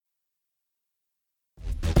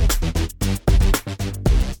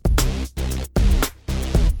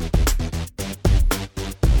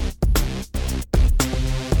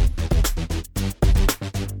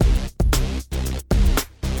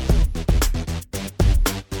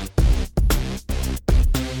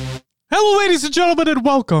Hello, ladies and gentlemen, and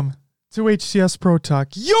welcome to HCS Pro Talk,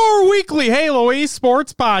 your weekly Halo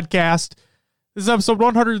esports podcast. This is episode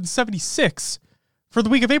 176 for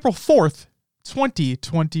the week of April 4th,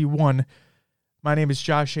 2021. My name is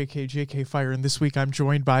Josh, aka JK Fire, and this week I'm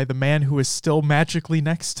joined by the man who is still magically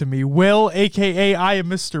next to me, Will, aka I am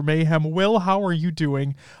Mr. Mayhem. Will, how are you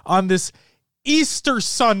doing on this Easter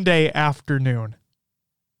Sunday afternoon?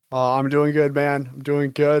 I'm doing good, man. I'm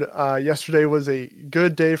doing good. Yesterday was a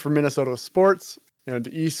good day for Minnesota sports and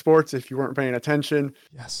esports, if you weren't paying attention.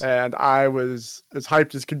 Yes. And I was as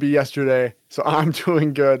hyped as could be yesterday, so I'm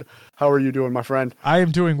doing good. How are you doing, my friend? I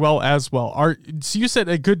am doing well as well. So you said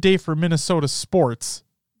a good day for Minnesota sports.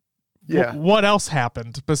 Yeah. What else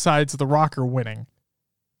happened besides the Rocker winning?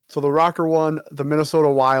 So the Rocker won. The Minnesota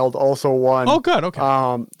Wild also won. Oh, good.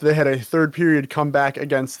 Okay. They had a third period comeback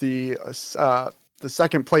against the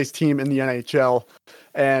second place team in the NHL,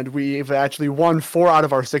 and we've actually won 4 out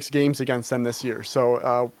of our 6 games against them this year.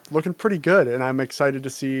 So looking pretty good, and I'm excited to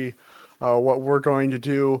see what we're going to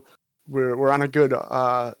do. We're on a good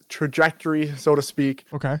trajectory, so to speak,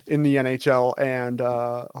 in the NHL, and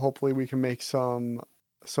hopefully we can make some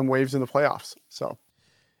waves in the playoffs. So,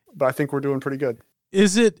 but I think we're doing pretty good.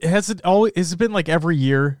 Has it been like every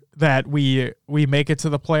year that we make it to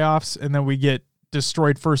the playoffs and then we get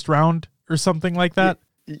destroyed first round or something like that?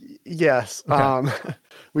 Yes. Okay.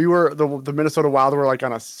 We were the Minnesota Wild were like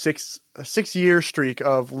on a 6-year streak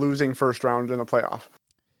of losing first round in the playoff.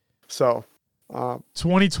 So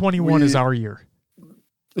 2021 is our year.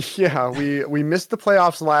 Yeah, we missed the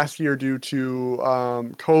playoffs last year due to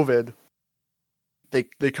COVID.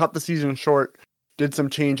 They cut the season short, did some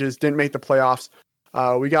changes, didn't make the playoffs.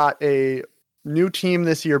 We got a new team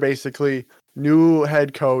this year, basically, new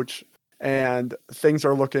head coach, and things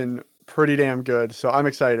are looking pretty damn good. So I'm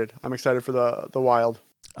excited. I'm excited for the Wild.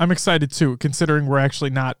 I'm excited too, considering we're actually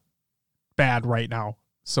not bad right now.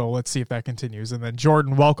 So let's see if that continues. And then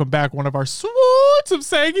Jordan, welcome back. One of our swoots of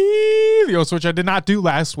Saggy, which I did not do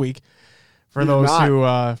last week for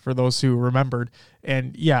those who remembered.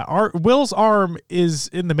 And yeah, Will's arm is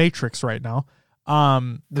in the Matrix right now.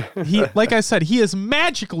 He, like I said, he is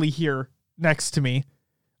magically here next to me.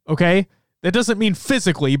 Okay. That doesn't mean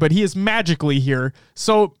physically, but he is magically here.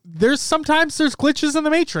 So sometimes there's glitches in the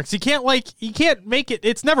Matrix. You can't make it.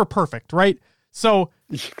 It's never perfect, right? So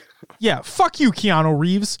yeah, fuck you, Keanu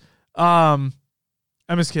Reeves. I'm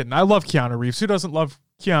just kidding. I love Keanu Reeves. Who doesn't love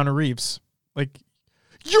Keanu Reeves? Like,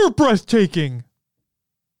 you're breathtaking.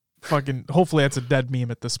 Fucking, hopefully that's a dead meme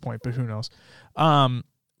at this point, but who knows?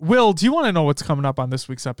 Will, do you want to know what's coming up on this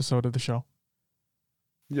week's episode of the show?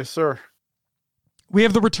 Yes, sir. We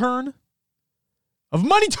have the return of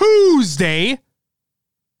Money Tuesday.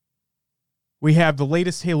 We have the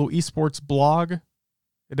latest Halo esports blog.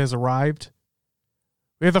 It has arrived.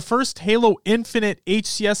 We have the first Halo Infinite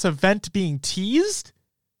HCS event being teased.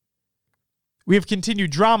 We have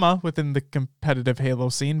continued drama within the competitive Halo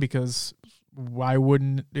scene because it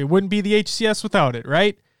wouldn't be the HCS without it,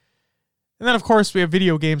 right? And then, of course, we have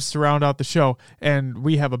video games to round out the show, and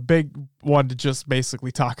we have a big one to just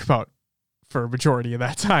basically talk about for a majority of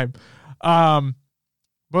that time.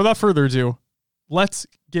 But without further ado, let's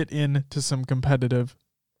get into some competitive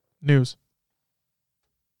news.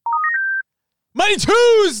 Money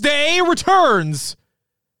Tuesday returns.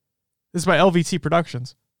 This is by LVT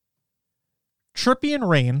Productions. Trippy and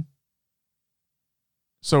Rain.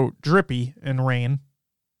 So Drippy and Rain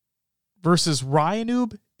versus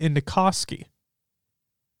Ryanoob and Nikoski.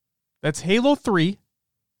 That's Halo 3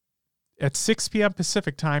 at 6 p.m.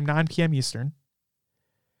 Pacific time, 9 p.m. Eastern.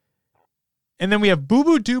 And then we have Boo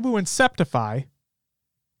Boo Doo and Septify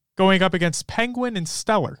going up against Penguin and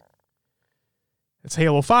Stellar. It's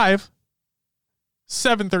Halo 5,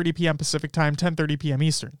 7:30 p.m. Pacific time, 10:30 p.m.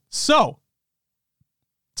 Eastern. So,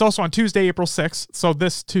 it's also on Tuesday, April 6th. So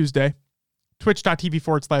this Tuesday,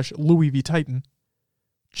 twitch.tv/Louis V Titan.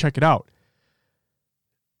 Check it out.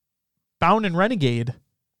 Bound and Renegade.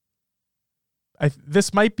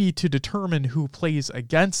 This might be to determine who plays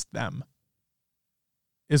against them,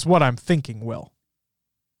 is what I'm thinking, Will.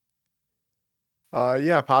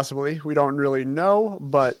 Yeah, possibly. We don't really know,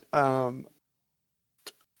 but I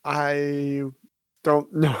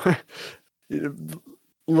don't know.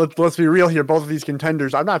 Let's be real here. Both of these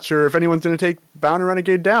contenders, I'm not sure if anyone's going to take Bound and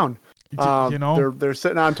Renegade down. They're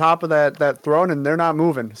sitting on top of that throne and they're not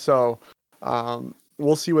moving. So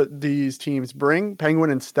we'll see what these teams bring. Penguin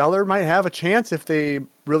and Stellar might have a chance if they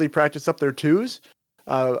really practice up their twos.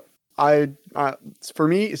 For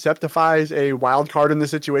me, Septify is a wild card in this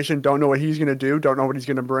situation. Don't know what he's going to do. Don't know what he's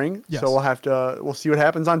going to bring. Yes. So we'll see what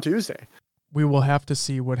happens on Tuesday. we will have to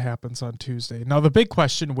see what happens on Tuesday. Now, the big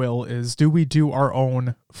question, Will, is do we do our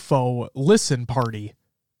own faux listen party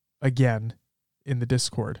again in the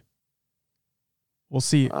Discord? We'll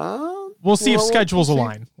see. We'll see if schedules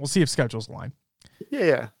align. We'll see if schedules align.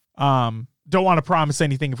 Yeah. Don't want to promise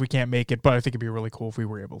anything if we can't make it, but I think it'd be really cool if we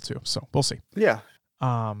were able to. So we'll see. Yeah.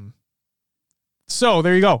 So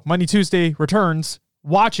there you go. Money Tuesday returns.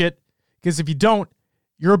 Watch it, because if you don't,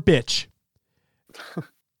 you're a bitch.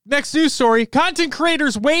 Next news story: content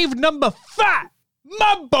creators wave number 5.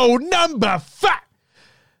 Mambo number 5.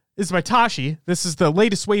 This is by Tashi. This is the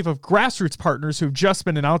latest wave of grassroots partners who've just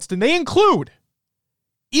been announced, and they include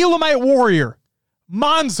Elamite Warrior,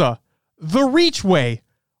 Monza, The Reachway,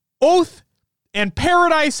 Oath, and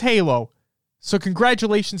Paradise Halo. So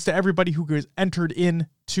congratulations to everybody who has entered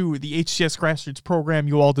into the HCS Grassroots program.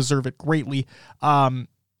 You all deserve it greatly.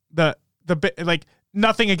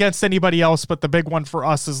 Nothing against anybody else, but the big one for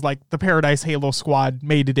us is like the Paradise Halo squad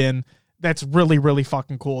made it in. That's really, really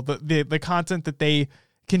fucking cool. The content that they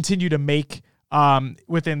continue to make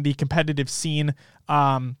within the competitive scene.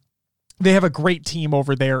 They have a great team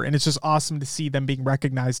over there, and it's just awesome to see them being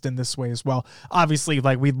recognized in this way as well. Obviously,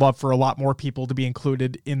 like, we'd love for a lot more people to be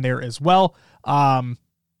included in there as well.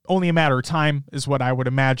 Only a matter of time is what I would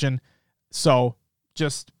imagine. So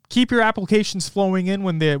just keep your applications flowing in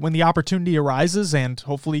when the opportunity arises, and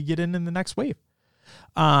hopefully get in the next wave.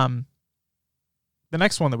 The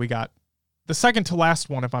next one that we got, the second to last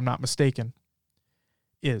one, if I'm not mistaken,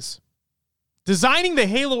 is designing the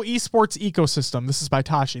Halo esports ecosystem. This is by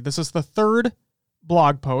Tashi. This is the third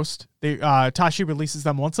blog post. Tashi releases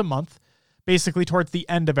them once a month, basically towards the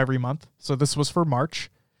end of every month. So this was for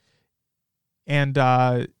March. And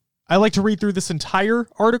I like to read through this entire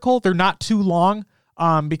article. They're not too long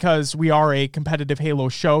because we are a competitive Halo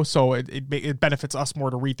show, so it benefits us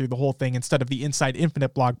more to read through the whole thing instead of the Inside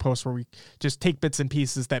Infinite blog post where we just take bits and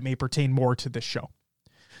pieces that may pertain more to this show.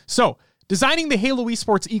 So, designing the Halo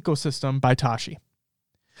esports ecosystem by Tashi.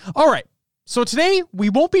 All right, so today we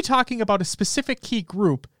won't be talking about a specific key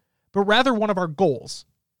group, but rather one of our goals: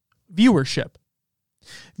 viewership.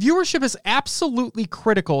 Viewership is absolutely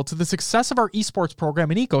critical to the success of our esports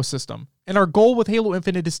program and ecosystem, and our goal with Halo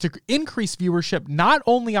Infinite is to increase viewership not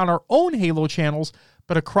only on our own Halo channels,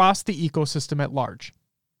 but across the ecosystem at large.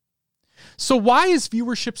 So why is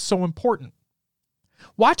viewership so important?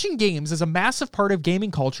 Watching games is a massive part of gaming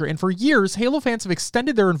culture, and for years, Halo fans have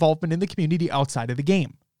extended their involvement in the community outside of the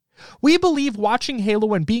game. We believe watching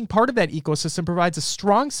Halo and being part of that ecosystem provides a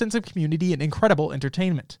strong sense of community and incredible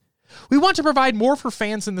entertainment. We want to provide more for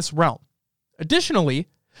fans in this realm. Additionally,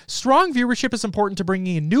 strong viewership is important to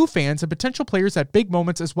bringing in new fans and potential players at big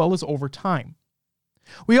moments as well as over time.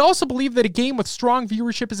 We also believe that a game with strong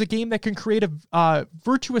viewership is a game that can create a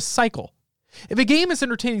virtuous cycle. If a game is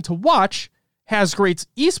entertaining to watch, has great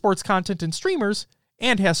esports content and streamers,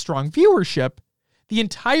 and has strong viewership, the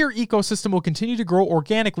entire ecosystem will continue to grow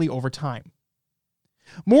organically over time.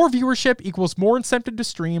 More viewership equals more incentive to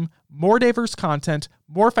stream, more diverse content,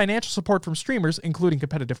 more financial support from streamers, including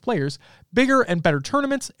competitive players, bigger and better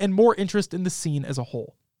tournaments, and more interest in the scene as a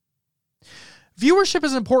whole. Viewership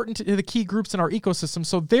is important to the key groups in our ecosystem,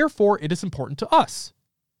 so therefore it is important to us.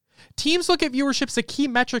 Teams look at viewership as a key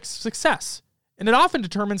metric of success, and it often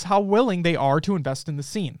determines how willing they are to invest in the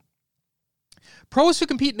scene. Pros who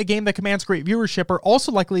compete in a game that commands great viewership are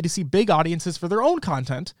also likely to see big audiences for their own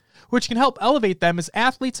content, which can help elevate them as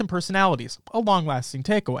athletes and personalities, a long-lasting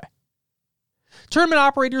takeaway. Tournament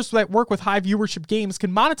operators that work with high viewership games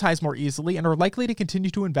can monetize more easily and are likely to continue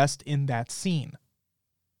to invest in that scene.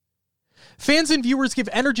 Fans and viewers give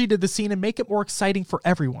energy to the scene and make it more exciting for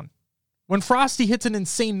everyone. When Frosty hits an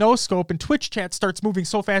insane no-scope and Twitch chat starts moving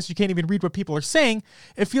so fast you can't even read what people are saying,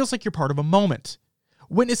 it feels like you're part of a moment,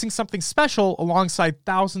 witnessing something special alongside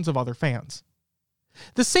thousands of other fans.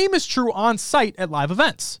 The same is true on site at live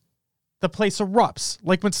events. The place erupts,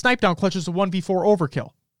 like when Snipedown clutches a 1v4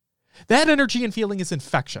 overkill. That energy and feeling is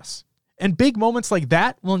infectious, and big moments like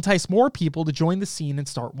that will entice more people to join the scene and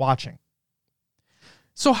start watching.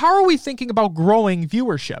 So how are we thinking about growing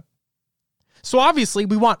viewership? So obviously,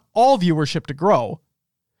 we want all viewership to grow,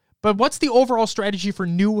 but what's the overall strategy for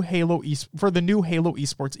the new Halo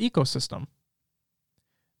esports ecosystem?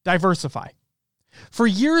 Diversify. For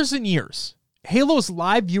years and years, Halo's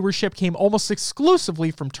live viewership came almost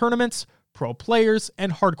exclusively from tournaments, pro players,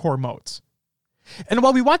 and hardcore modes. And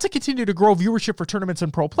while we want to continue to grow viewership for tournaments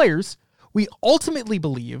and pro players, we ultimately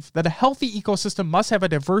believe that a healthy ecosystem must have a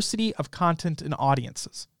diversity of content and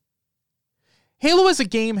audiences. Halo as a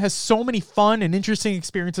game has so many fun and interesting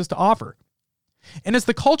experiences to offer. And as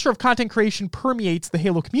the culture of content creation permeates the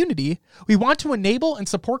Halo community, we want to enable and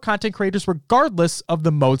support content creators regardless of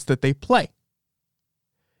the modes that they play.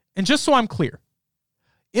 And just so I'm clear,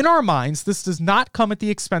 in our minds, this does not come at the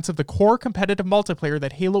expense of the core competitive multiplayer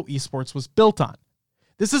that Halo Esports was built on.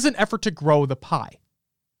 This is an effort to grow the pie.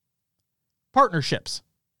 Partnerships.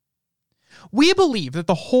 We believe that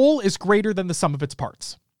the whole is greater than the sum of its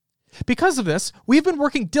parts. Because of this, we've been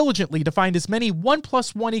working diligently to find as many 1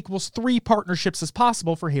 + 1 = 3 partnerships as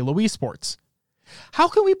possible for Halo Esports. How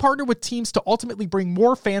can we partner with teams to ultimately bring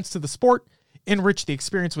more fans to the sport, enrich the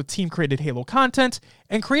experience with team-created Halo content,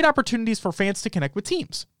 and create opportunities for fans to connect with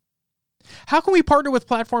teams? How can we partner with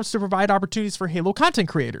platforms to provide opportunities for Halo content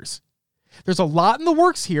creators? There's a lot in the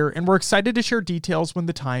works here, and we're excited to share details when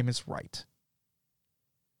the time is right.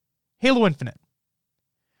 Halo Infinite.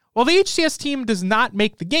 While the HCS team does not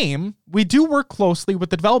make the game, we do work closely with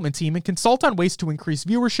the development team and consult on ways to increase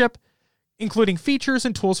viewership, including features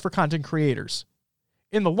and tools for content creators.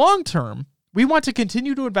 In the long term, we want to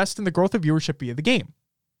continue to invest in the growth of viewership via the game.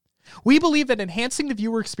 We believe that enhancing the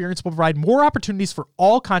viewer experience will provide more opportunities for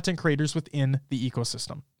all content creators within the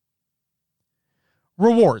ecosystem.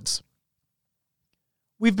 Rewards.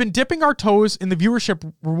 We've been dipping our toes in the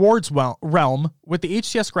viewership rewards realm with the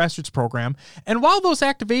HCS Grassroots program, and while those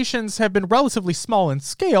activations have been relatively small in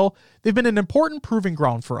scale, they've been an important proving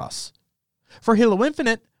ground for us. For Halo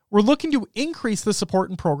Infinite, we're looking to increase the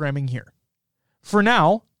support and programming here. For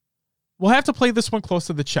now, we'll have to play this one close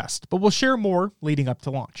to the chest, but we'll share more leading up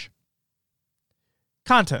to launch.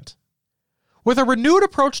 Content. With a renewed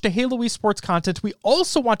approach to Halo Esports content, we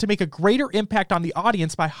also want to make a greater impact on the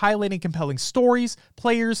audience by highlighting compelling stories,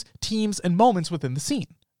 players, teams, and moments within the scene.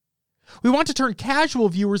 We want to turn casual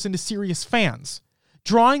viewers into serious fans,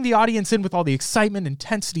 drawing the audience in with all the excitement,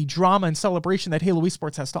 intensity, drama, and celebration that Halo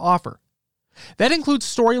Esports has to offer. That includes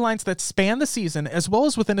storylines that span the season as well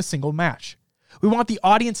as within a single match. We want the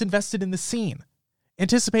audience invested in the scene,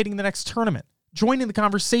 anticipating the next tournament, joining the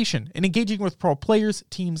conversation, and engaging with pro players,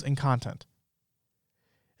 teams, and content.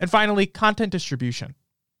 And finally, content distribution.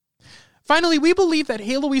 Finally, we believe that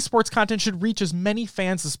Halo Esports content should reach as many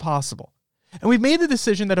fans as possible. And we've made the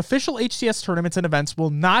decision that official HCS tournaments and events will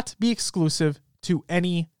not be exclusive to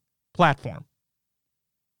any platform.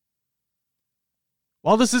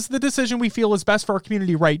 While this is the decision we feel is best for our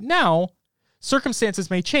community right now, circumstances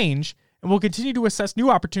may change, and we'll continue to assess new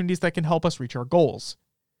opportunities that can help us reach our goals.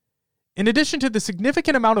 In addition to the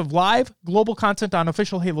significant amount of live, global content on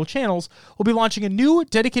official Halo channels, we'll be launching a new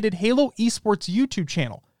dedicated Halo Esports YouTube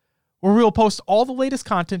channel, where we will post all the latest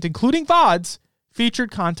content, including VODs,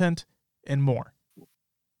 featured content, and more.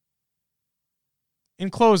 In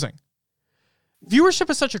closing, viewership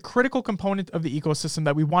is such a critical component of the ecosystem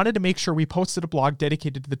that we wanted to make sure we posted a blog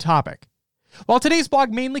dedicated to the topic. While today's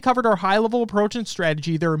blog mainly covered our high-level approach and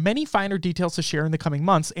strategy, there are many finer details to share in the coming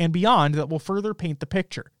months and beyond that will further paint the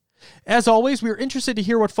picture. As always, we are interested to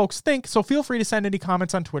hear what folks think, so feel free to send any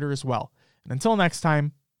comments on Twitter as well. And until next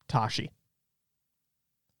time, Tashi.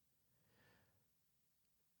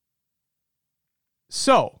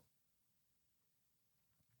 So,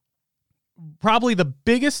 probably the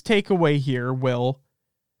biggest takeaway here, Will,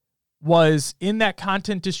 was in that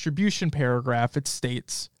content distribution paragraph, it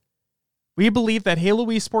states, we believe that Halo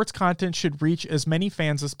Esports content should reach as many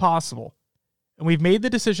fans as possible. And we've made the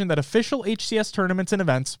decision that official HCS tournaments and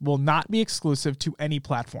events will not be exclusive to any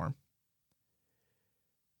platform.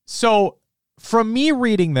 So, from me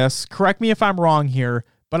reading this, correct me if I'm wrong here,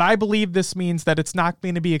 but I believe this means that it's not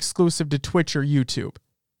going to be exclusive to Twitch or YouTube.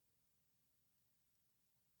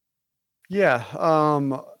 Yeah,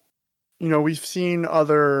 we've seen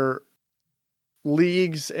other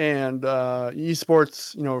leagues and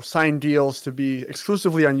esports, sign deals to be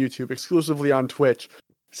exclusively on YouTube, exclusively on Twitch.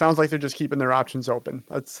 Sounds like they're just keeping their options open.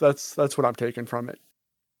 That's what I'm taking from it.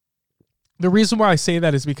 The reason why I say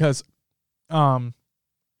that is because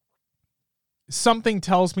something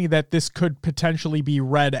tells me that this could potentially be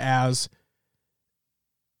read as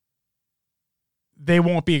they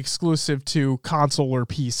won't be exclusive to console or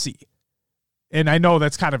PC. And I know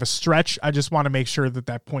that's kind of a stretch. I just want to make sure that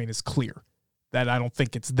that point is clear, that I don't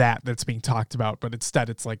think it's that's being talked about, but instead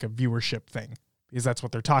it's like a viewership thing, because that's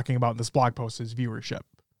what they're talking about in this blog post is viewership.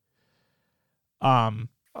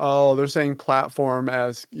 They're saying platform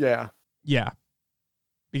as, yeah. Yeah.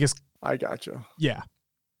 Because I gotcha. Yeah.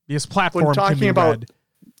 Because platform can be read.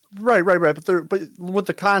 Right. But with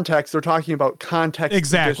the context, they're talking about context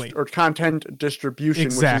exactly or content distribution,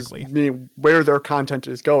 exactly, which is where their content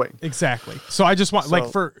is going. Exactly. So I just want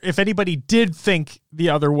if anybody did think the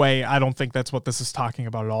other way, I don't think that's what this is talking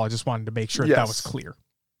about at all. I just wanted to make sure that was clear.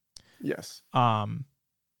 Yes.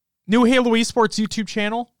 New Halo Esports YouTube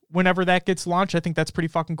channel, whenever that gets launched, I think that's pretty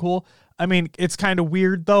fucking cool. I mean, it's kind of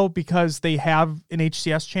weird, though, because they have an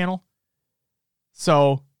HCS channel.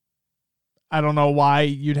 So, I don't know why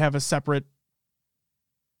you'd have a separate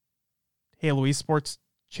Halo Esports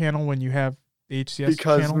channel when you have the HCS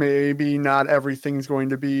because channel. Maybe not everything's going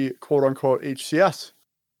to be quote-unquote HCS.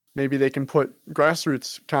 Maybe they can put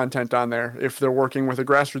grassroots content on there if they're working with a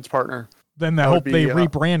grassroots partner. Then I hope they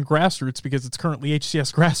rebrand Grassroots because it's currently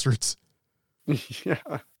HCS Grassroots.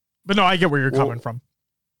 Yeah. But no, I get where you're coming from.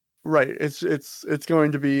 Right. It's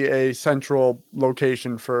going to be a central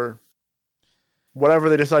location for whatever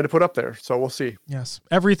they decide to put up there. So we'll see. Yes.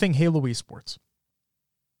 Everything Halo Esports.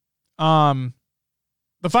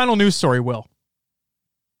 The final news story, Will.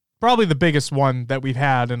 Probably the biggest one that we've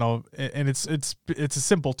had, and it's a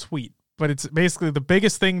simple tweet, but it's basically the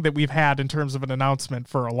biggest thing that we've had in terms of an announcement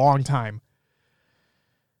for a long time.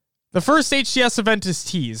 The first HCS event is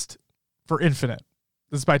teased for Infinite.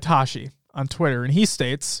 This is by Tashi on Twitter, and he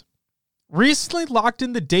states, recently locked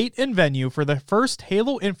in the date and venue for the first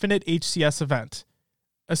Halo Infinite HCS event,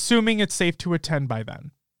 assuming it's safe to attend by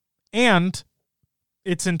then. And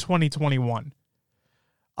it's in 2021.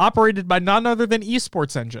 Operated by none other than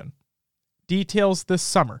Esports Engine. Details this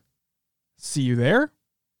summer. See you there?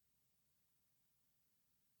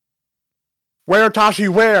 Where, Tashi,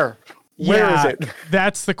 where? Where is it?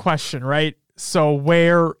 That's the question, right? So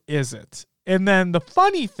where is it? And then the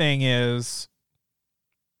funny thing is,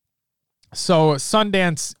 so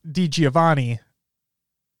Sundance DiGiovanni,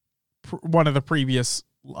 one of the previous,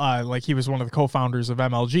 he was one of the co-founders of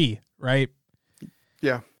MLG, right?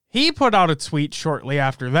 Yeah. He put out a tweet shortly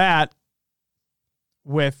after that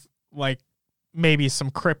with maybe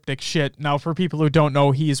some cryptic shit. Now, for people who don't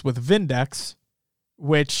know, he's with Vindex,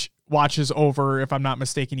 which watches over, if I'm not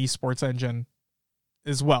mistaken, Esports Engine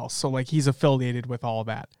as well. So he's affiliated with all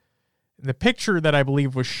that. The picture that I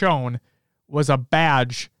believe was shown was a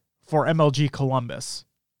badge for MLG Columbus.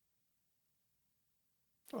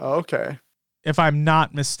 Okay. If I'm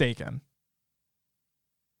not mistaken.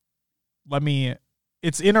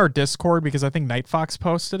 It's in our Discord because I think Nightfox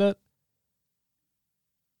posted it.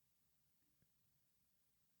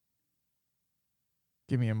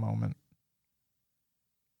 Give me a moment.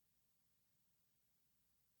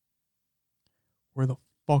 Where the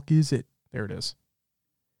fuck is it? There it is.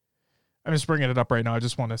 I'm just bringing it up right now. I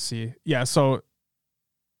just want to see. Yeah, so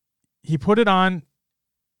he put it on.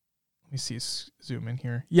 Let me see. Zoom in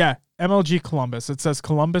here. Yeah, MLG Columbus. It says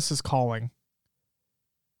Columbus is calling.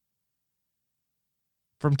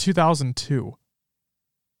 From 2002.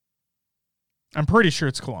 I'm pretty sure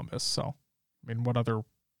it's Columbus, so what other?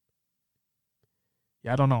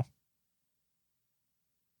 Yeah, I don't know.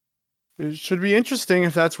 It should be interesting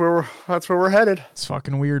if that's where we're headed. It's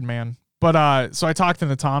fucking weird, man. But so I talked to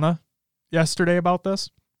Natana yesterday about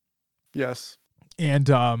this. Yes.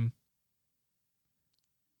 And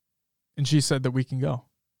she said that we can go.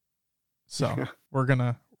 So we're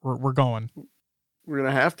going. We're going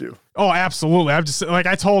to have to. Oh, absolutely. I'm just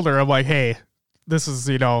I told her, I'm like, hey, this is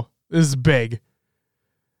big.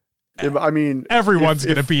 Everyone's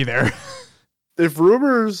going to be there. If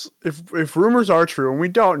rumors are true, and we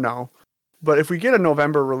don't know, but if we get a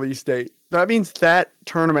November release date, that means that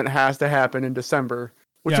tournament has to happen in December,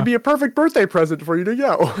 which would be a perfect birthday present for you to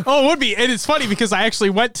go. Oh, it would be. And it's funny because I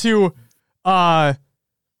actually went to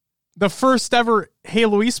the first ever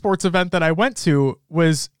Halo Esports event that I went to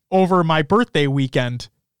was over my birthday weekend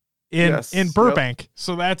in Burbank. Yep.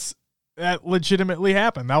 So that legitimately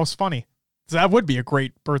happened. That was funny. So that would be a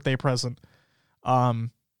great birthday present.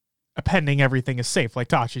 Pending everything is safe, like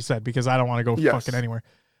Tashi said, because I don't want to go fucking anywhere.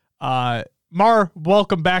 Mar,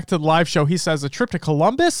 welcome back to the live show. He says a trip to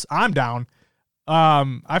Columbus. I'm down.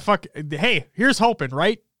 Hey, here's hoping,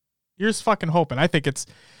 right? Here's fucking hoping. I think it's,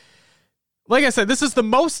 like I said, this is the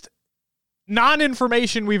most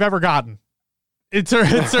non-information we've ever gotten in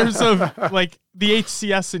terms of the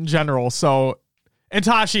HCS in general. So, and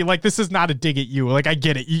Tashi, this is not a dig at you. I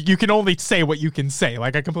get it. You can only say what you can say.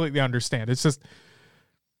 I completely understand. It's just,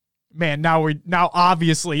 man, now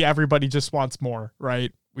obviously everybody just wants more,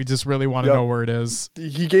 right? We just really want to know where it is.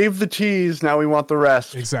 He gave the tease. Now we want the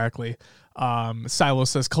rest. Exactly. Silo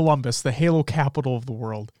says Columbus, the Halo capital of the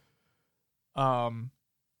world.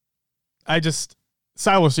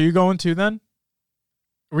 Silas, are you going to then?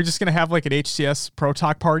 Are we just going to have an HCS Pro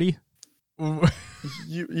Talk party?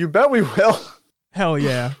 You bet we will. Hell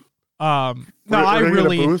yeah. I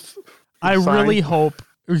really hope.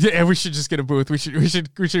 Yeah, we should just get a booth. We should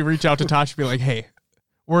reach out to Tosh and be like, hey,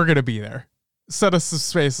 we're going to be there. set us some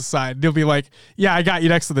space aside. And he'll be like, yeah, I got you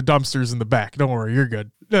next to the dumpsters in the back. Don't worry, you're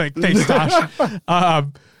good. Like, thanks, Tosh.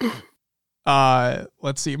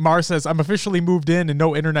 Let's see. Mar says, I'm officially moved in and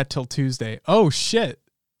no internet till Tuesday. Oh, shit.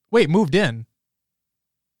 Wait, moved in?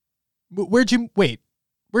 Where'd you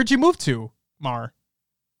move to, Mar?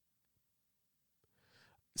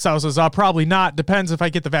 Sal says, probably not. Depends if I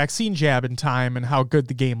get the vaccine jab in time and how good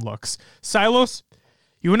the game looks. Silos,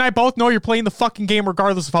 you and I both know you're playing the fucking game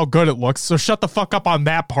regardless of how good it looks, so shut the fuck up on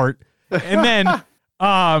that part. And then,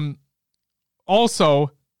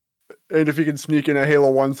 also... And if you can sneak in a Halo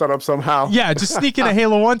 1 setup somehow. Yeah, just sneak in a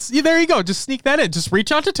Halo 1. Yeah, there you go. Just sneak that in. Just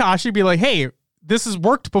reach out to Tashi and be like, hey, this has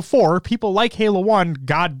worked before. People like Halo 1.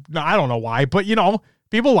 God, I don't know why, but,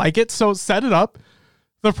 people like it, so set it up.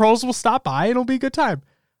 The pros will stop by. It'll be a good time.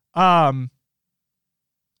 But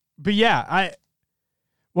yeah,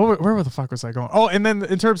 where the fuck was I going? Oh, and then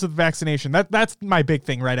in terms of the vaccination, that's my big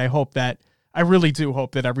thing, right? I really do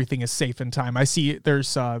hope that everything is safe in time. I see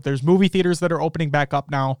there's movie theaters that are opening back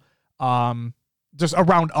up now. Just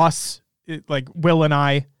around us, like Will and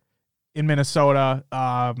I in Minnesota.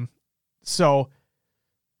 So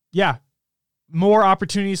yeah, more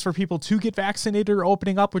opportunities for people to get vaccinated are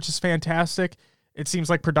opening up, which is fantastic. It seems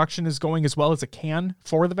like production is going as well as it can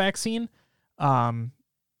for the vaccine,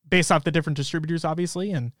 based off the different distributors,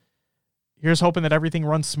 obviously. And here's hoping that everything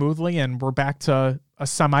runs smoothly and we're back to a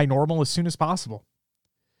semi-normal as soon as possible.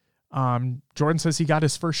 Jordan says he got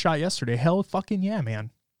his first shot yesterday. Hell fucking yeah,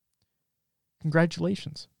 man.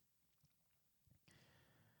 Congratulations.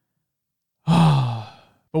 But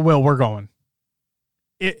Will, we're going.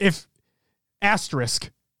 If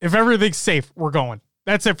everything's safe, we're going.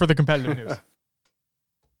 That's it for the competitive news.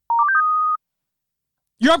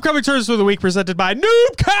 Your upcoming turns for the week presented by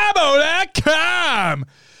NoobCombo.com.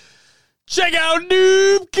 Check out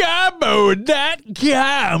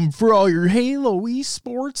NoobCombo.com for all your Halo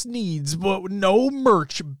esports needs, but no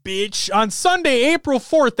merch, bitch. On Sunday, April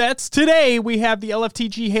 4th, that's today, we have the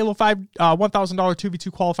LFTG Halo 5 $1,000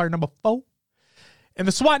 2v2 qualifier number 4. And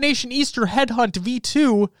the SWAT Nation Easter Headhunt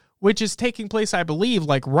V2, which is taking place, I believe,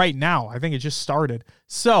 like right now. I think it just started.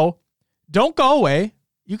 So don't go away.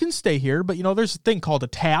 You can stay here, but there's a thing called a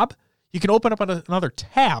tab. You can open up another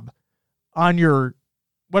tab on your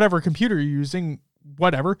whatever computer you're using,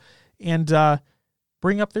 whatever, and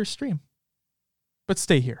bring up their stream. But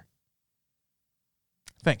stay here.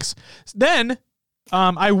 Thanks. Then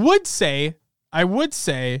I would say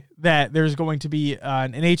that there's going to be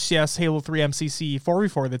an HCS Halo 3 MCC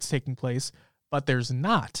 4v4 that's taking place, but there's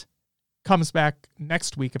not. Comes back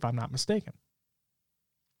next week, if I'm not mistaken.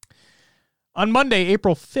 On Monday,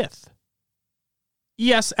 April 5th,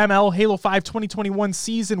 ESML Halo 5 2021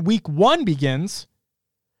 Season Week 1 begins.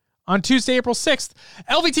 On Tuesday, April 6th,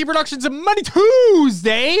 LVT Productions and Money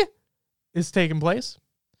Tuesday is taking place.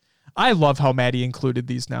 I love how Maddie included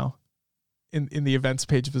these now in the events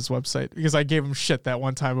page of his website because I gave him shit that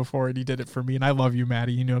one time before and he did it for me, and I love you,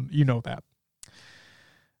 Maddie. You know that.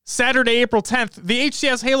 Saturday, April 10th, the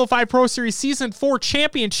HCS Halo 5 Pro Series Season 4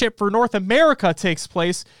 Championship for North America takes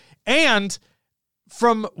place. And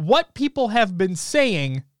from what people have been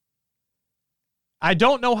saying, I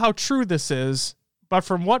don't know how true this is, but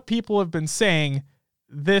from what people have been saying,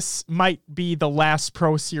 this might be the last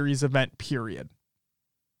Pro Series event, period.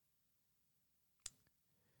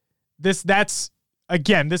 This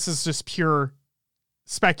is just pure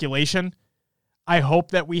speculation. I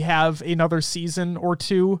hope that we have another season or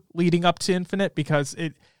two leading up to Infinite because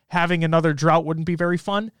having another drought wouldn't be very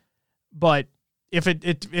fun. But if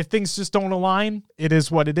things just don't align, it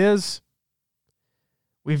is what it is.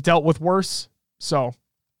 We've dealt with worse. So,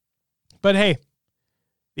 but hey,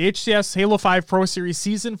 the HCS Halo 5 Pro Series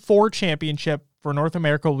Season 4 Championship for North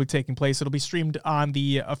America will be taking place. It'll be streamed on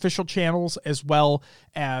the official channels as well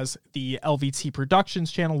as the LVT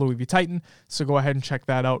Productions channel, Louis V. Titan. So go ahead and check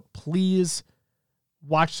that out. Please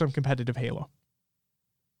watch some competitive Halo.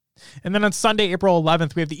 And then on Sunday, April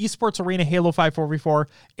 11th, we have the Esports Arena Halo 5 4v4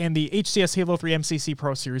 and the HCS Halo 3 MCC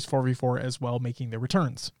Pro Series 4v4 as well, making their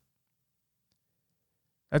returns.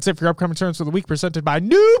 That's it for your upcoming turns for the week, presented by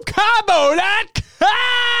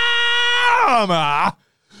NoobCombo.com.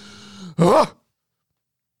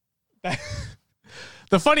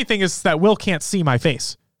 The funny thing is that Will can't see my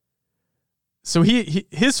face. So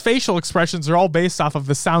his facial expressions are all based off of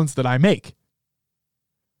the sounds that I make.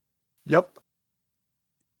 Yep.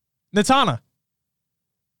 Natana.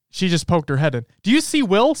 She just poked her head in. Do you see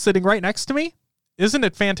Will sitting right next to me? Isn't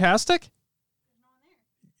it fantastic?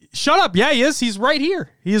 Shut up. Yeah, he is. He's right here.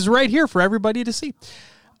 He is right here for everybody to see.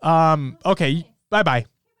 Okay. Bye-bye.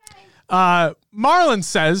 Marlon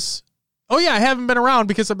says, oh yeah, I haven't been around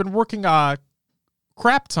because I've been working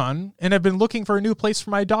crap ton and have been looking for a new place for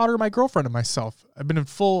my daughter, my girlfriend, and myself. I've been in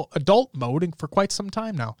full adult mode for quite some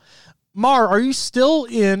time now. Mar, are you still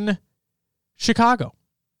in Chicago?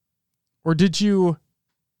 Or did you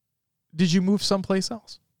move someplace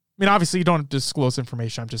else? I mean, obviously you don't have to disclose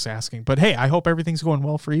information. I'm just asking. But hey, I hope everything's going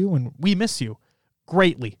well for you, and we miss you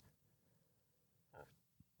greatly.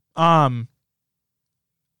 All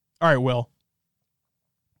right, Will.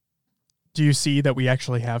 Do you see that we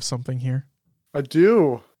actually have something here? I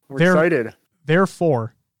do. We're excited.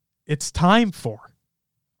 Therefore, it's time for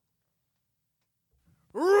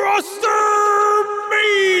Roster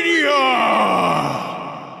Mania!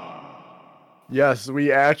 Yes,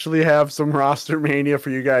 we actually have some Roster Mania for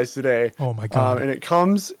you guys today. Oh my God. And it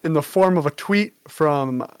comes in the form of a tweet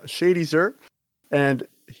from Shady Zer, and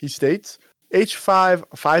he states, H5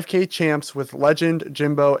 5K champs with Legend,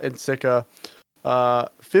 Jimbo, and Sika. 15-0,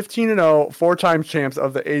 4-time champs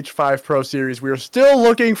of the H5 Pro Series. We are still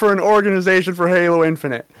looking for an organization for Halo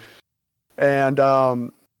Infinite.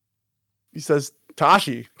 And he says,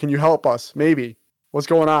 Tashi, can you help us? Maybe. What's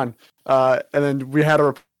going on? And then we had a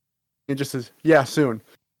reply. It just says, yeah, soon.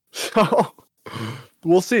 So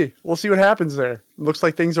we'll see. We'll see what happens there. Looks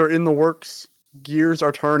like things are in the works. Gears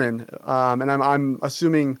are turning. And I'm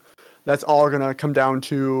assuming that's all going to come down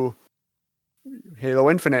to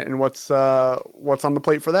Halo Infinite and what's on the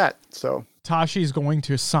plate for that. So Tashi's going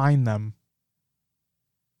to sign them,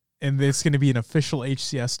 and it's going to be an official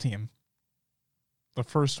HCS team. The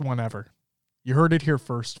first one ever. You heard it here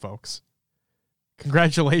first, folks.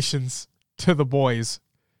 Congratulations to the boys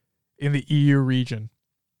in the EU region.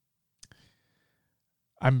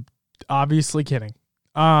 I'm obviously kidding.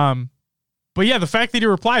 But yeah, the fact that you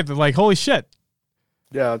replied, like, holy shit.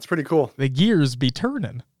 Yeah, it's pretty cool. The gears be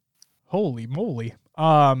turning. Holy moly.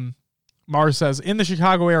 Mars says, in the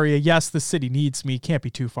Chicago area, yes, the city needs me. Can't be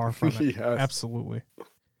too far from it. Yes. Absolutely.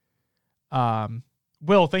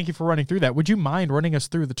 Will, thank you for running through that. Would you mind running us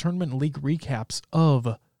through the tournament and league recaps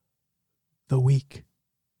of the week?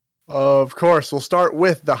 Of course. We'll start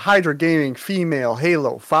with the Hydra Gaming Female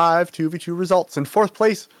Halo 5 2v2 results. In fourth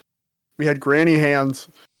place, we had Granny Hands.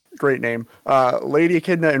 Great name. Lady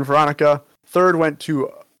Echidna and Veronica. Third went to,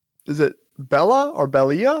 is it Bella or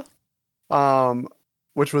Bellia?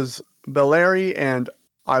 Which was Bellary and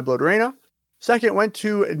iBlood Reina. Second went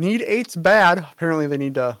to Need Eights Bad. Apparently they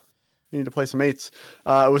need to play some eights.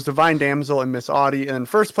 It was Divine Damsel and Miss Audie. And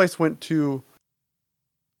first place went to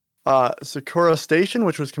Sakura Station,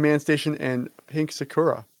 which was Command Station and Pink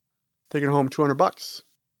Sakura, taking home $200.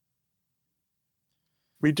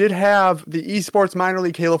 We did have the Esports Minor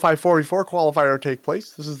League Halo 5 4v4 qualifier take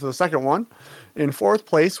place. This is the second one. In fourth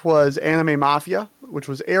place was Anime Mafia, which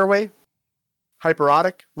was Airway,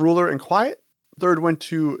 Hyperotic, Ruler, and Quiet. Third went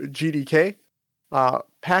to GDK,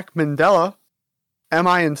 Pac Mandela, Am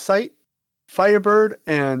I in Sight, Firebird,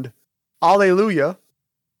 and Alleluia.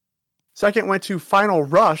 Second went to Final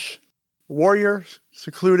Rush, Warrior,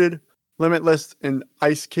 Secluded, Limitless, and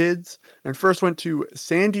Ice Kids. And first went to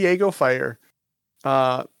San Diego Fire.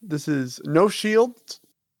 This is No Shield,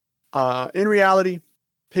 In Reality,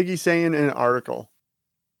 Piggy Saiyan, and an article.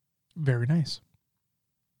 Very nice.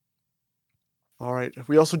 All right.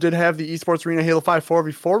 We also did have the Esports Arena Halo 5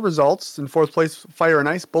 4v4 results. In fourth place, Fire and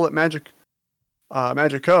Ice, Bullet Magic,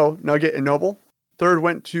 Magico, Nugget, and Noble. Third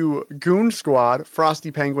went to Goon Squad,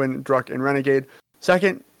 Frosty Penguin, Druck, and Renegade.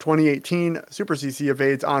 Second, 2018, Super CC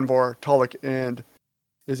evades Envor, Tulik, and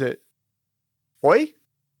is it Oi?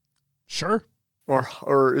 Sure.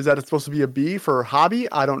 Or is that supposed to be a B for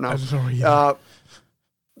hobby? I don't know. I don't know, yeah.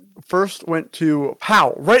 First went to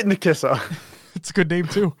Pow, right in the Kissa. It's a good name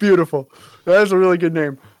too. Beautiful. That is a really good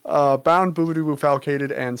name. Bound, Boobadoo,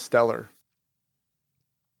 Falcated, and Stellar.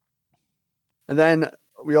 And then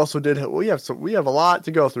we also did. We have a lot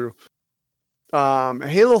to go through.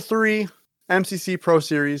 Halo 3 MCC Pro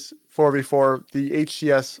Series 4v4, the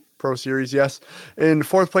HCS Pro Series. Yes. In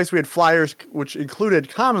fourth place, we had Flyers, which included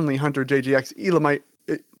commonly Hunter, JGX, Elamite.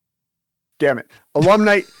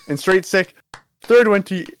 Alumnite, and Straight Sick. Third went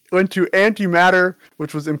to Antimatter,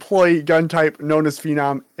 which was employee gun type known as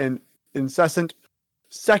Phenom and Incessant.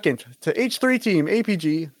 Second to H3 Team,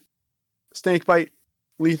 APG, Snakebite,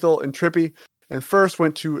 Lethal, and Trippy. And first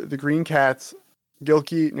went to the Green Cats,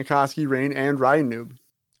 Gilkey, Nikoski, Rain, and Ryan Noob.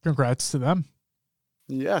 Congrats to them.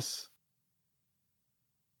 Yes.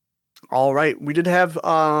 All right. We did have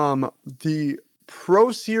the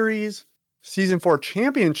Pro Series Season 4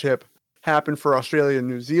 Championship happen for Australia and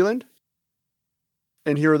New Zealand.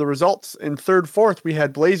 And here are the results. In third, fourth, we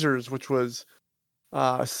had Blazers, which was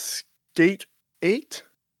Skate 8.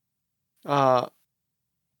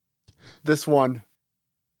 This one.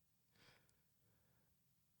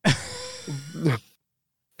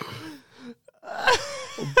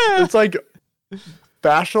 It's like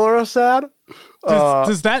Bachelor Assad.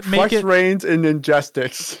 Does that make Flex it Reigns and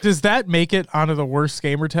Ingestix? Does that make it onto the worst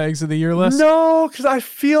gamer tags of the year list? No, because I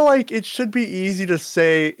feel like it should be easy to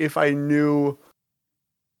say if I knew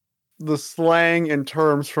the slang and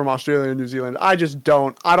terms from Australia and New Zealand. I just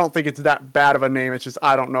don't. I don't think it's that bad of a name. It's just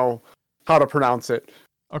I don't know how to pronounce it.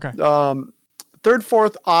 Okay. Third,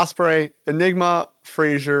 fourth, Osprey, Enigma,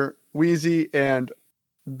 Frazier, Wheezy, and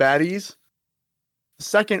Baddies.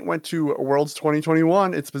 Second went to Worlds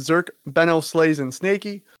 2021. It's Berserk, Benno, Slays, and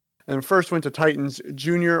Snakey. And first went to Titans,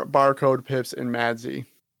 Junior, Barcode, Pips, and Madsy.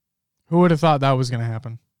 Who would have thought that was going to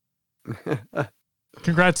happen?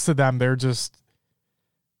 Congrats to them. They're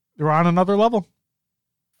on another level.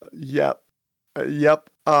 Yep.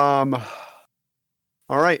 All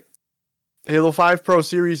right. Halo 5 Pro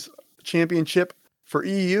Series Championship for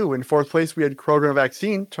EU. In fourth place, we had Krogan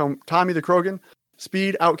Vaccine, Tommy the Krogan,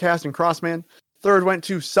 Speed, Outcast, and Crossman. Third went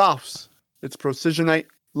to Softs. It's Precision Knight,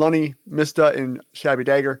 Lunny, Mista, and Shabby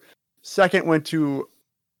Dagger. Second went to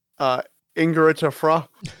Ingrid Fra,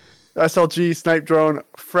 SLG, Snipe Drone,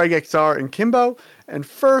 Freg XR, and Kimbo. And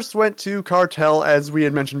first went to Cartel, as we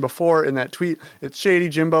had mentioned before in that tweet. It's Shady,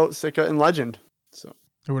 Jimbo, Sika, and Legend. So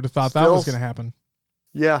who would have thought that was going to happen?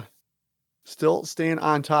 Yeah. Still staying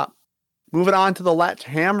on top. Moving on to the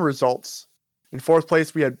LATAM results. In fourth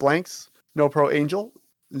place, we had Blanks, No Pro Angel,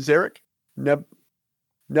 Zarek,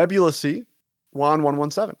 Nebula C, Juan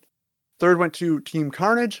 117. Third went to Team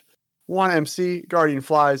Carnage, Juan MC, Guardian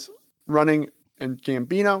Flies, Running, and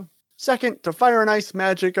Gambino. Second to Fire and Ice,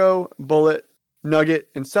 Magico, Bullet, Nugget,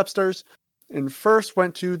 and Sepsters. And first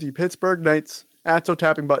went to the Pittsburgh Knights, Atso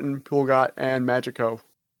Tapping Button, Poolgot, and Magico.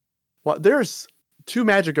 Well, there's 2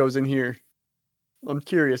 Magicos in here. I'm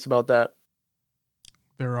curious about that.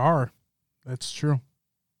 There are. That's true.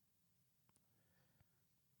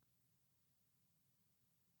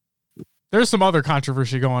 There's some other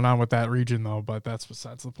controversy going on with that region, though, but that's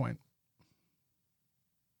besides the point.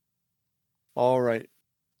 All right.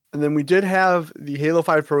 And then we did have the Halo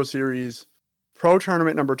 5 Pro Series Pro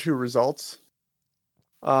Tournament number 2 results.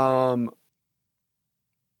 Let's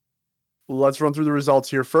run through the results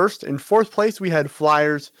here first. In fourth place, we had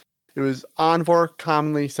Flyers. It was Envor,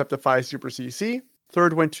 commonly Septify Super CC.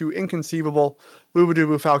 Third went to Inconceivable,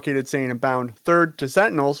 Boobadooboo, Falcated, Sane, and Bound. Third to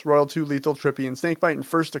Sentinels, Royal 2, Lethal, Trippy, and Snakebite. And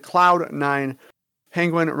first to Cloud9,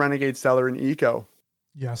 Penguin, Renegade, Stellar, and Eco.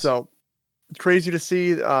 Yes. So, crazy to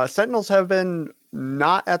see. Sentinels have been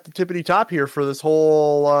not at the tippity top here for this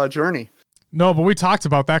whole journey. No, but we talked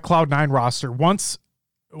about that Cloud9 roster. Once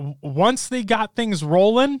they got things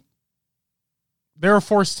rolling, they're a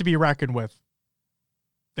force to be reckoned with.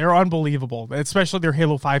 They're unbelievable, especially their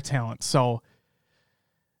Halo 5 talent. So,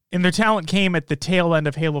 and their talent came at the tail end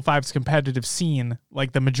of Halo 5's competitive scene,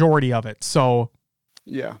 like the majority of it. So,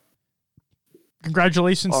 yeah.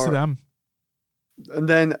 Congratulations to them. And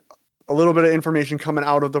then a little bit of information coming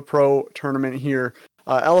out of the Pro Tournament here.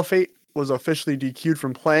 Elevate was officially DQ'd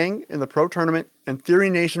from playing in the Pro Tournament, and Theory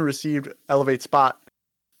Nation received Elevate spot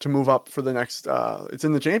to move up for the next. It's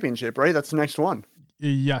in the championship, right? That's the next one.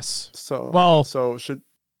 Yes. So should.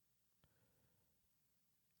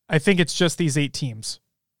 I think it's just these 8 teams.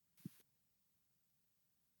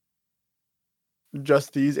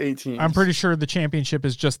 Just these 8 teams. I'm pretty sure the championship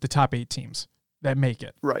is just the top 8 teams that make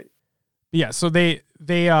it. Right. Yeah. So they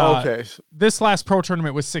okay. This last Pro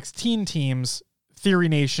Tournament was 16 teams. Theory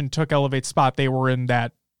Nation took Elevate spot. They were in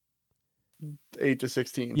that 8 to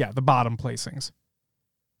 16. Yeah, the bottom placings.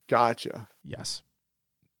 Gotcha. Yes.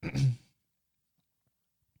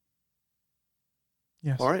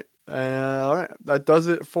 Yes. All right. That does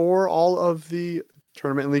it for all of the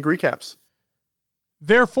tournament and league recaps.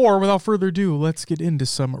 Therefore, without further ado, let's get into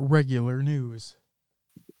some regular news.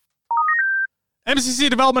 MCC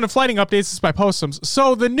development and flighting updates is by Postums.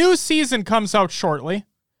 So the new season comes out shortly,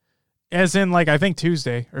 as in I think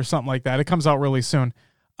Tuesday or something like that. It comes out really soon.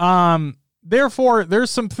 Therefore, there's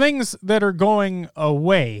some things that are going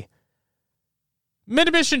away.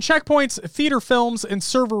 Mid-mission checkpoints, theater films, and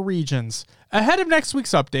server regions. Ahead of next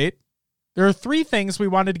week's update, there are 3 things we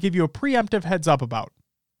wanted to give you a preemptive heads up about.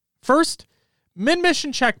 First,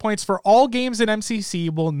 mid-mission checkpoints for all games in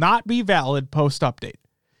MCC will not be valid post-update.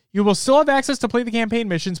 You will still have access to play the campaign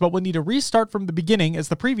missions, but will need to restart from the beginning as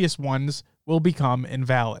the previous ones will become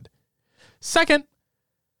invalid. Second,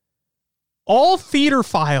 all theater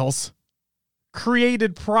files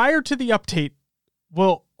created prior to the update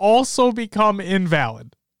will also become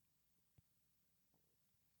invalid.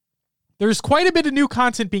 There's quite a bit of new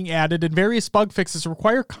content being added, and various bug fixes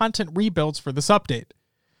require content rebuilds for this update.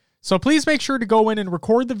 So please make sure to go in and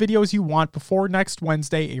record the videos you want before next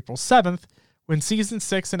Wednesday, April 7th, when Season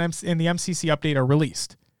 6 and the MCC update are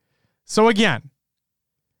released. So again,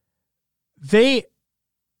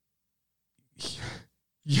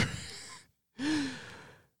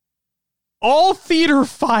 all theater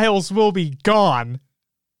files will be gone.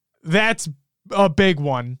 That's a big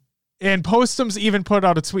one. And Postums even put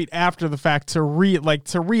out a tweet after the fact to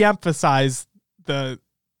re-emphasize the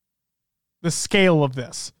scale of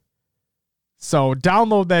this. So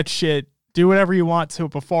download that shit, do whatever you want to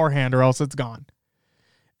it beforehand, or else it's gone.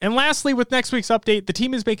 And lastly, with next week's update, the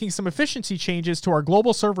team is making some efficiency changes to our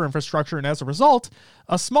global server infrastructure, and as a result,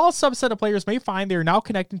 a small subset of players may find they are now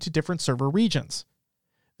connecting to different server regions.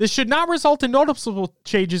 This should not result in noticeable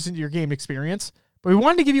changes in your game experience, but we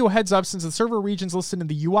wanted to give you a heads up since the server regions listed in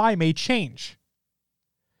the UI may change.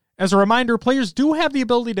 As a reminder, players do have the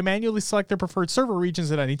ability to manually select their preferred server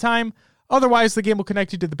regions at any time. Otherwise, the game will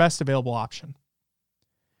connect you to the best available option.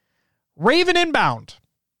 Raven Inbound.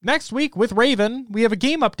 Next week with Raven, we have a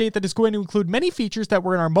game update that is going to include many features that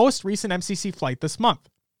were in our most recent MCC flight this month.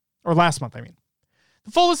 Or last month, I mean.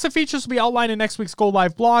 The full list of features will be outlined in next week's Go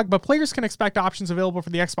Live blog, but players can expect options available for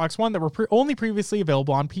the Xbox One that were only previously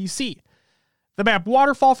available on PC. The map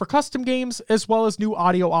Waterfall for custom games, as well as new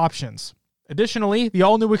audio options. Additionally, the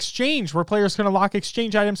all-new Exchange, where players can unlock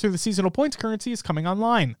exchange items through the seasonal points currency, is coming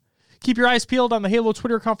online. Keep your eyes peeled on the Halo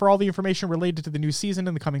Twitter account for all the information related to the new season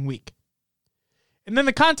in the coming week. And then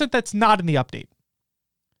the content that's not in the update.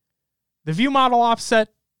 The view model offset,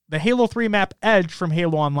 the Halo 3 map Edge from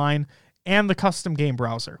Halo Online, and the custom game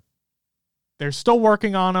browser. They're still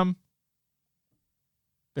working on them.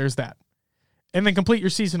 There's that. And then complete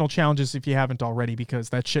your seasonal challenges if you haven't already, because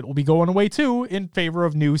that shit will be going away too in favor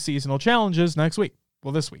of new seasonal challenges next week.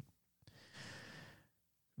 Well, this week.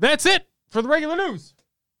 That's it for the regular news.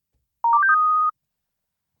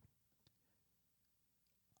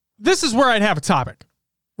 This is where I'd have a topic,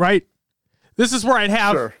 right? This is where I'd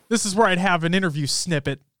have an interview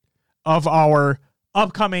snippet of our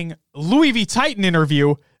upcoming Louis V. Titan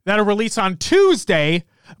interview that'll release on Tuesday,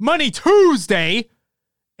 Money Tuesday,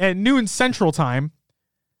 at noon Central Time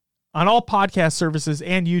on all podcast services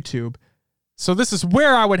and YouTube. So this is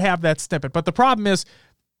where I would have that snippet. But the problem is,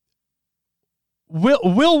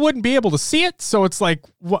 Will wouldn't be able to see it, so it's like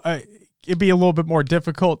it'd be a little bit more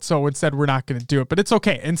difficult. So instead, we're not going to do it. But it's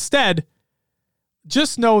okay. Instead,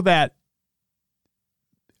 just know that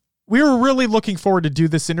we were really looking forward to do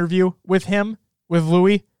this interview with him, with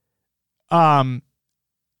Louis.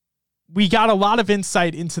 We got a lot of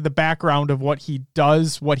insight into the background of what he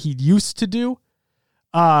does, what he used to do.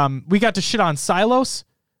 We got to shit on Silos,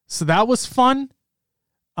 so that was fun.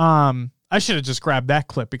 I should have just grabbed that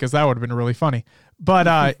clip because that would have been really funny.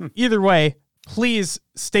 But either way, please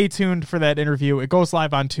stay tuned for that interview. It goes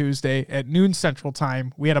live on Tuesday at noon Central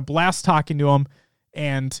Time. We had a blast talking to him,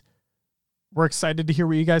 and we're excited to hear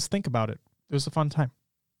what you guys think about it. It was a fun time.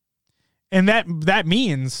 And that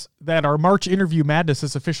means that our March interview madness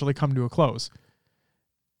has officially come to a close.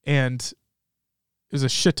 And it was a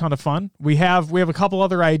shit ton of fun. We have a couple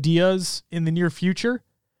other ideas in the near future.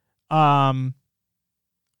 I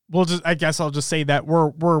guess I'll just say that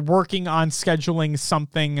we're working on scheduling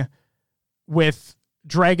something with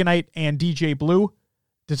Dragonite and DJ Blue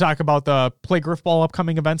to talk about the Play Griffball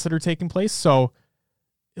upcoming events that are taking place. So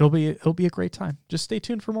it'll be a great time. Just stay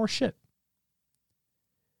tuned for more shit.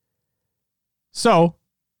 So,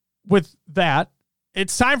 with that,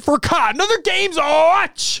 it's time for another Games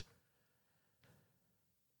Watch!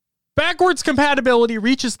 Backwards compatibility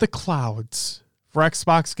reaches the clouds for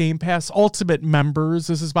Xbox Game Pass Ultimate members.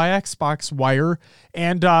 This is by Xbox Wire,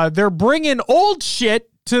 and they're bringing old shit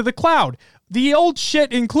to the cloud. The old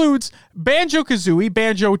shit includes Banjo-Kazooie,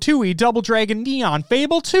 Banjo-Tooie, Double Dragon Neon,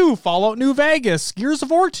 Fable 2, Fallout New Vegas, Gears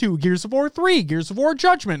of War 2, Gears of War 3, Gears of War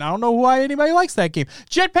Judgment. I don't know why anybody likes that game.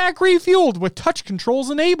 Jetpack Refueled with touch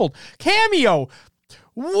controls enabled. Cameo.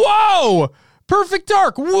 Whoa! Perfect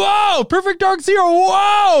Dark. Whoa! Perfect Dark Zero.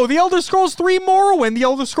 Whoa! The Elder Scrolls 3 Morrowind, The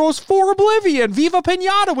Elder Scrolls 4 Oblivion, Viva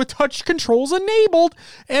Pinata with touch controls enabled,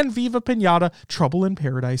 and Viva Pinata Trouble in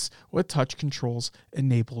Paradise with touch controls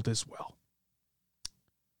enabled as well.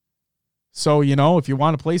 So, if you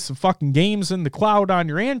want to play some fucking games in the cloud on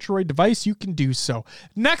your Android device, you can do so.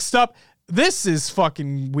 Next up, this is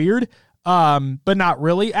fucking weird, but not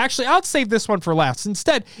really. Actually, I'll save this one for last.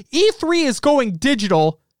 Instead, E3 is going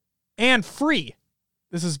digital and free.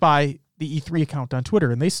 This is by the E3 account on Twitter,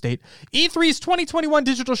 and they state, E3's 2021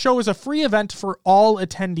 digital show is a free event for all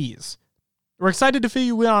attendees. We're excited to fill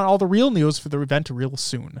you in on all the real news for the event real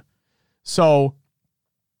soon. So,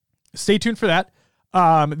 stay tuned for that.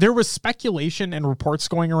 There was speculation and reports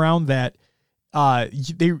going around that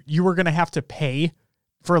you were going to have to pay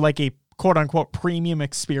for like a quote unquote premium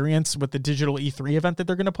experience with the digital E3 event that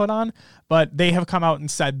they're going to put on. But they have come out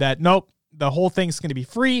and said that, nope, the whole thing's going to be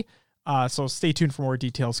free. So stay tuned for more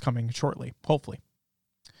details coming shortly, hopefully.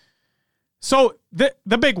 So the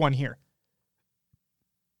big one here,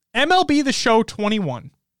 MLB The Show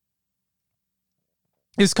 21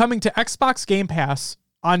 is coming to Xbox Game Pass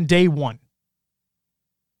on day one.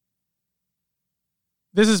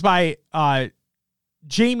 This is by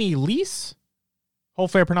Jamie Lease.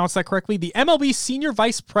 Hopefully I pronounced that correctly. The MLB Senior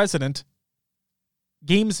Vice President,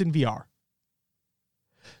 Games in VR.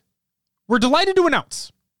 We're delighted to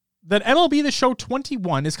announce that MLB The Show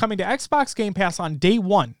 21 is coming to Xbox Game Pass on day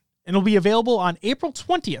one, and will be available on April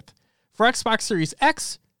 20th for Xbox Series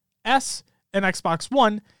X, S, and Xbox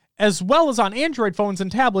One, as well as on Android phones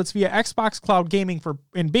and tablets via Xbox Cloud Gaming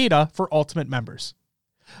in beta for Ultimate members.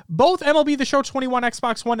 Both MLB The Show 21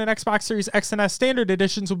 Xbox One and Xbox Series X and S standard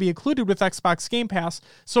editions will be included with Xbox Game Pass,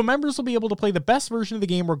 so members will be able to play the best version of the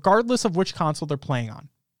game regardless of which console they're playing on.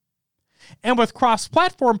 And with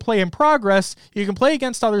cross-platform play in progress, you can play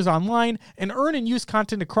against others online and earn and use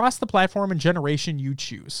content across the platform and generation you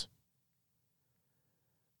choose.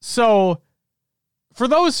 So, for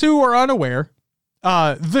those who are unaware,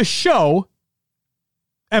 The Show,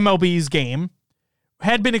 MLB's game,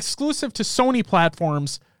 had been exclusive to Sony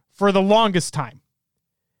platforms for the longest time.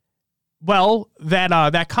 Well,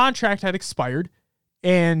 that contract had expired,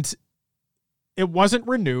 and it wasn't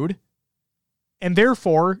renewed, and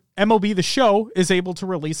therefore MLB The Show is able to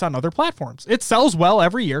release on other platforms. It sells well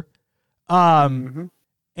every year, and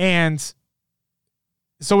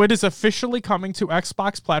so it is officially coming to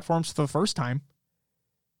Xbox platforms for the first time,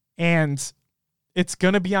 and it's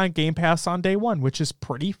going to be on Game Pass on day one, which is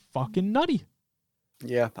pretty fucking nutty.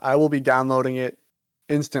 Yeah, I will be downloading it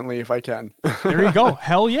instantly if I can. There you go.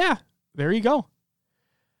 Hell yeah. There you go.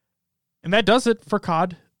 And that does it for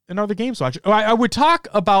COD and other games watch. I would talk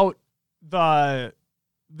about the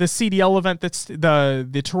CDL event that's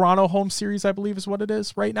the Toronto home series, I believe is what it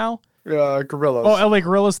is right now. Gorillas. Oh, LA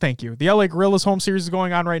Gorillas, thank you. The LA Gorillas home series is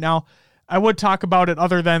going on right now. I would talk about it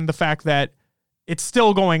other than the fact that it's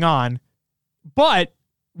still going on. But,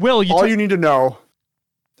 Will, you need to know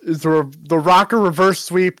is the Rocker reverse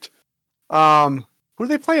sweeped. Who did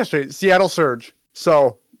they play yesterday? Seattle Surge.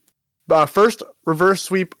 So, first reverse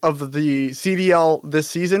sweep of the CDL this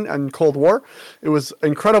season in Cold War. It was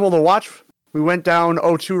incredible to watch. We went down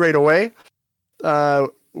 0-2 right away.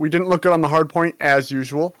 We didn't look good on the hard point as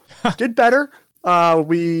usual. Did better.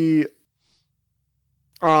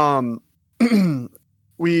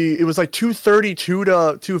 It was like 232 to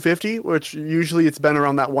 250, which usually it's been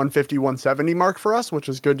around that 150, 170 mark for us, which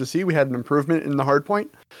is good to see. We had an improvement in the hard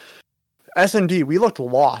point. S&D, we looked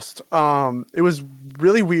lost. It was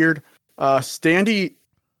really weird. Standy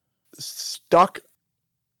stuck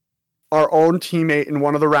our own teammate in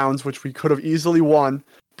one of the rounds, which we could have easily won,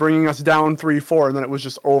 bringing us down 3-4, and then it was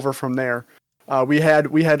just over from there. We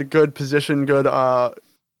had good position,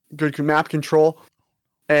 good map control,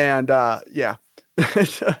 and yeah.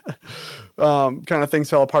 Kind of things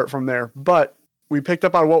fell apart from there, but we picked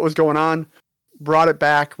up on what was going on, brought it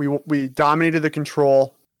back. We dominated the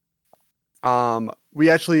control. We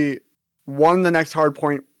actually won the next hard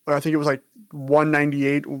point. I think it was like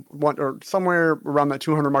 198, or somewhere around that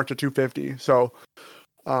 200 mark to 250. So,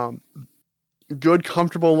 good,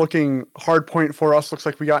 comfortable looking hard point for us. Looks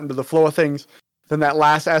like we got into the flow of things. Then that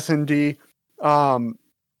last S&D, I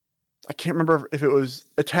can't remember if it was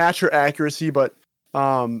attach or accuracy, but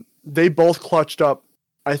they both clutched up,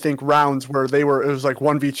 I think, rounds where it was like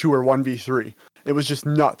 1v2 or 1v3. It was just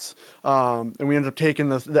nuts. And we ended up taking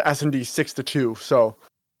the S&D 6-2. So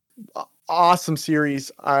awesome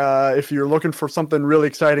series. If you're looking for something really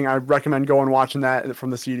exciting, I recommend going and watching that from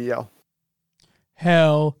the CDL.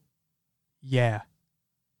 Hell yeah.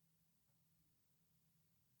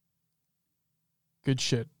 Good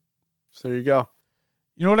shit. So there you go.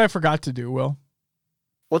 You know what I forgot to do, Will?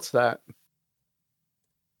 What's that?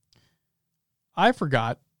 I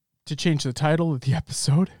forgot to change the title of the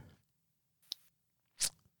episode.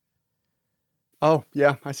 Oh,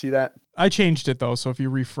 yeah, I see that. I changed it, though, so if you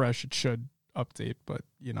refresh, it should update. But,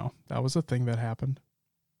 that was a thing that happened.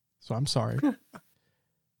 So I'm sorry.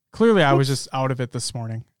 Clearly, I was just out of it this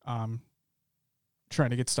morning. Trying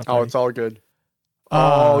to get stuff ready. It's all good.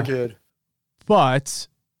 All good. But,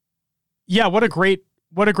 yeah, what a great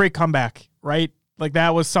comeback, right? Like,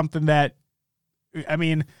 that was something that, I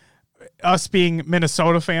mean, us being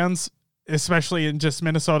Minnesota fans, especially in just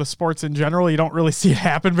Minnesota sports in general, you don't really see it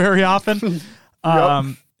happen very often.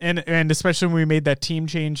 Yep. And especially when we made that team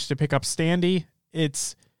change to pick up Standy,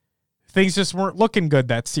 things just weren't looking good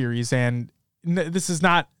that series. And this is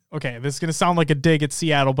not okay. This is going to sound like a dig at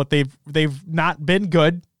Seattle, but they've not been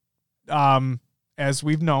good, as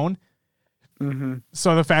we've known. Mm-hmm.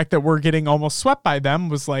 So the fact that we're getting almost swept by them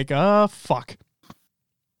was like, fuck.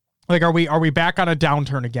 Like, are we back on a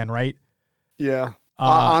downturn again? Right? Yeah.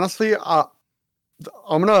 Honestly, I'm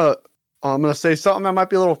gonna say something that might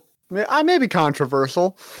be a little, I may be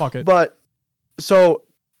controversial. Fuck it. But so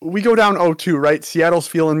we go down 0-2, right? Seattle's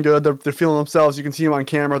feeling good. They're feeling themselves. You can see them on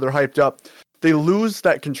camera. They're hyped up. They lose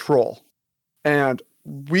that control, and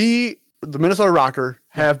the Minnesota Rocker,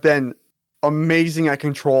 have been amazing at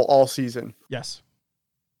control all season. Yes.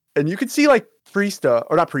 And you could see like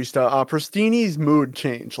Pristini's mood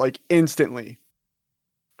change like instantly.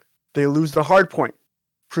 They lose the hard point.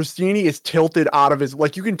 Pristini is tilted out of his,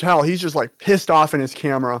 like, you can tell he's just like pissed off in his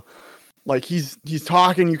camera. Like he's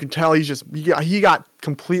talking, you can tell he got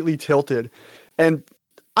completely tilted. And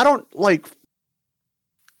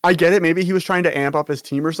I get it. Maybe he was trying to amp up his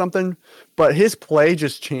team or something, but his play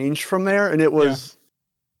just changed from there. And it was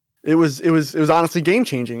honestly game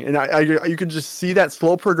changing. And you could just see that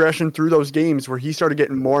slow progression through those games where he started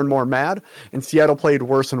getting more and more mad and Seattle played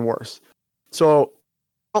worse and worse. So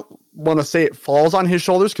I don't want to say it falls on his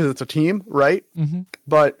shoulders because it's a team, right? Mm-hmm.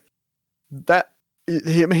 But that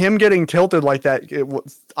him getting tilted like that,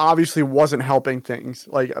 obviously wasn't helping things.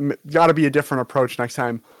 Like, got to be a different approach next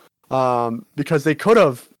time, because they could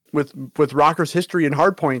have, with Rocker's history and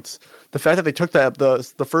hard points, the fact that they took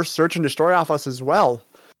the first search and destroy off us as well,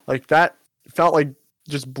 like that felt like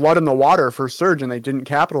just blood in the water for Surge, and they didn't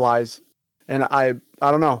capitalize. And I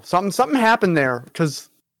don't know, something happened there because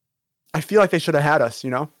I feel like they should have had us, you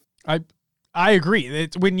know? I agree.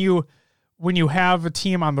 It's when you have a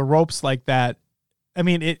team on the ropes like that, I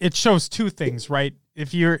mean, it shows two things, right?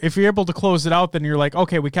 If you're able to close it out, then you're like,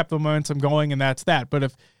 okay, we kept the momentum going and that's that. But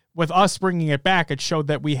if with us bringing it back, it showed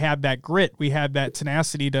that we had that grit, we had that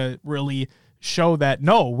tenacity to really show that,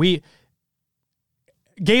 no, we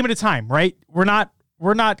game at a time, right? We're not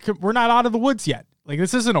out of the woods yet. Like,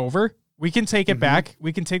 this isn't over. We can take it back.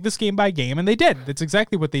 We can take this game by game. And they did. That's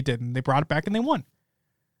exactly what they did. And they brought it back and they won.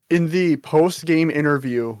 In the post-game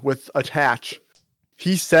interview with Attach,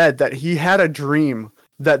 he said that he had a dream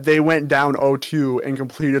that they went down 0-2 and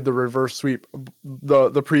completed the reverse sweep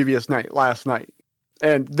the previous night, last night.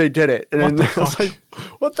 And they did it. And I was like,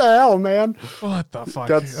 what the hell, man? What the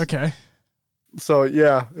fuck? Okay. So,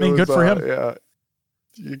 yeah. I mean, good for him. Yeah.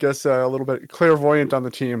 You guess a little bit clairvoyant on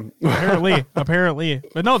the team. Apparently.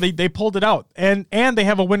 But no, they pulled it out. And they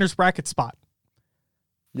have a winner's bracket spot.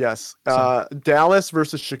 Yes. Dallas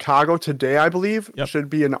versus Chicago today, I believe. Yep. Should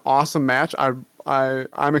be an awesome match. I'm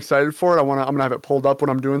excited for it. I'm gonna have it pulled up when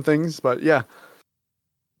I'm doing things, but yeah.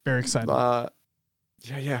 Very excited.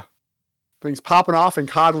 Yeah. Things popping off in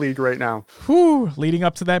COD League right now. Whew, leading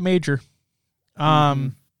up to that major.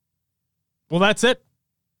 Well, that's it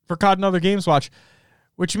for COD and Other Games Watch,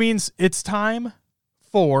 which means it's time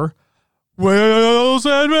for Will's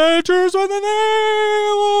Adventures with the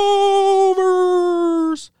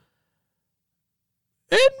Nailovers.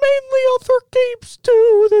 And mainly other games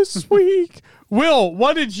too this week. Will,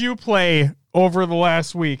 what did you play over the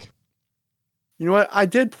last week? You know what? I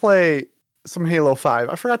did play some Halo 5.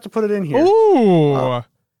 I forgot to put it in here. Ooh.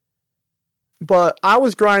 But I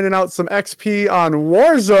was grinding out some XP on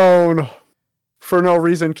Warzone for no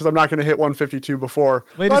reason, because I'm not going to hit 152 before.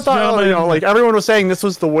 Ladies I thought, and gentlemen, like everyone was saying this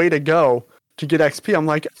was the way to go to get XP. I'm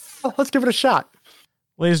like, let's give it a shot.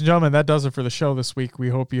 Ladies and gentlemen, that does it for the show this week. We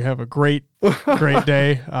hope you have a great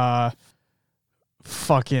day.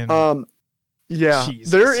 Yeah.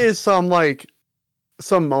 Jesus. There is some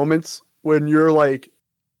moments when you're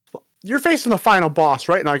facing the final boss,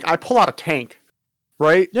 right? And I pull out a tank,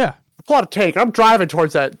 right? Yeah. I pull out a tank. I'm driving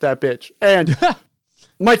towards that bitch. And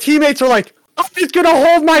my teammates are like, I'm just going to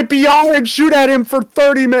hold my BR and shoot at him for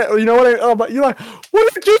 30 minutes. You know what? You're like, what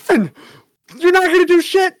are you doing? You're not going to do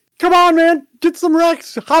shit. Come on, man. Get some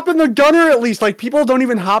wrecks. Hop in the gunner at least. Like, people don't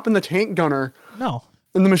even hop in the tank gunner. No.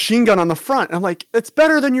 And the machine gun on the front. And I'm like, it's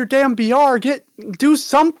better than your damn BR. Do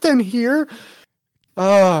something here.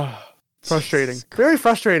 Frustrating. Very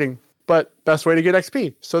frustrating. But best way to get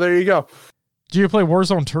XP. So there you go. Do you play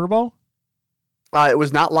Warzone Turbo? It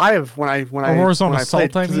was not live when I Warzone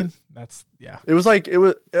Assault, played. I mean. That's yeah. It was like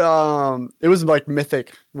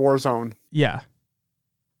Mythic Warzone. Yeah.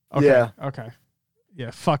 Okay. Yeah. Okay.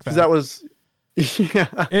 Yeah. Fuck that. That was. Yeah.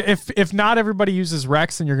 If not everybody uses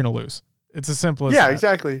Rex, then you're gonna lose. It's as simple as that. Yeah,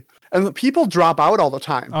 exactly. And the people drop out all the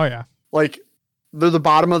time. Oh yeah. Like they're the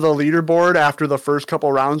bottom of the leaderboard after the first couple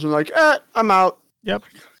rounds and like, I'm out. Yep.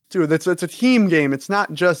 dude, it's a team game. It's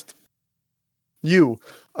not just you.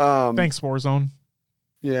 Thanks, Warzone.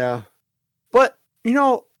 Yeah. But,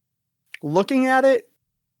 looking at it,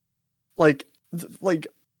 for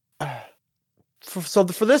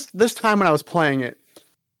this time when I was playing it,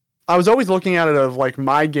 I was always looking at it of like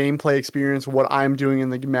my gameplay experience, what I'm doing in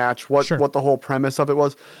the match, what the whole premise of it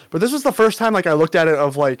was. But this was the first time like I looked at it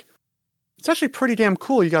of like, it's actually pretty damn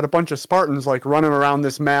cool. You got a bunch of Spartans like running around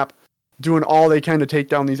this map, doing all they can to take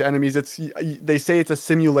down these enemies. They say it's a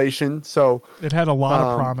simulation, so it had a lot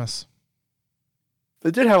of promise.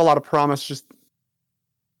 It did have a lot of promise, just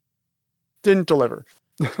didn't deliver.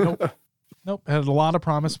 Nope. It had a lot of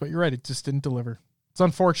promise, but you're right. It just didn't deliver. It's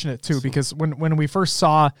unfortunate too, because when we first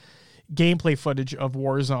saw gameplay footage of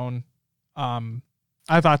Warzone,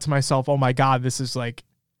 I thought to myself, oh my God, this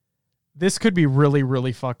could be really,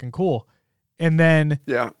 really fucking cool. And then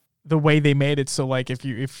the way they made it. So like, if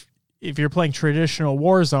you're playing traditional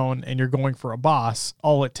Warzone and you're going for a boss,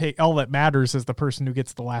 all that matters is the person who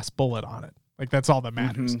gets the last bullet on it. Like that's all that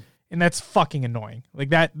matters. Mm-hmm. And that's fucking annoying.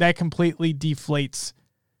 Like that completely deflates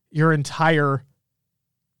your entire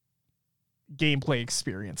gameplay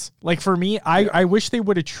experience. Like for me, I wish they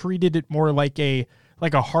would have treated it more like a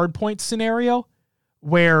hard point scenario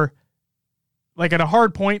where like at a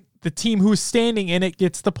hard point, the team who's standing in it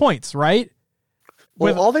gets the points, right?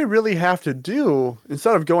 Well, all they really have to do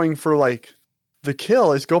instead of going for like the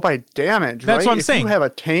kill is go by damage. That's what I'm saying. If you have a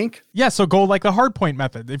tank. Yeah. So go like the hard point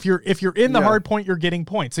method. If you're in the hard point, you're getting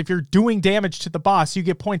points. If you're doing damage to the boss, you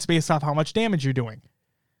get points based off how much damage you're doing.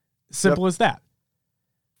 Simple as that.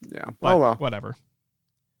 Yeah. But, well. Whatever.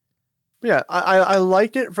 Yeah. I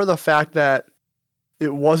liked it for the fact that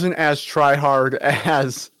it wasn't as try hard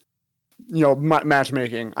as,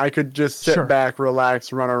 matchmaking. I could just sit back,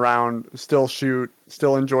 relax, run around, still shoot,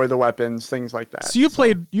 still enjoy the weapons, things like that. So you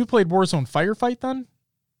played Warzone Firefight then?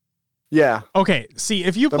 Yeah. Okay. See,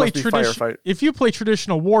 if you play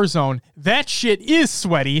traditional Warzone, that shit is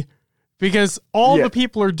sweaty because all the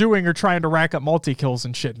people are doing are trying to rack up multi-kills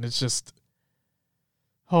and shit, and it's just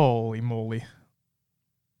holy moly.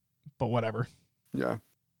 But whatever. Yeah.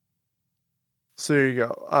 So there you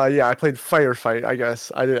go. I played Firefight, I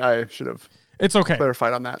guess. I should have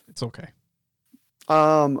clarified on that. It's okay.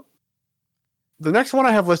 The next one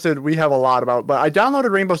I have listed, we have a lot about, but I downloaded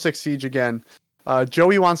Rainbow Six Siege again.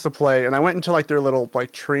 Joey wants to play, and I went into like their little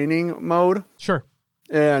like training mode. Sure.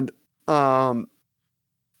 And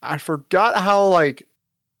I forgot how like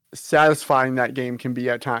satisfying that game can be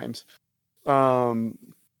at times. So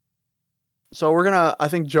I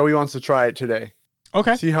think Joey wants to try it today.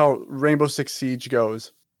 Okay. See how Rainbow Six Siege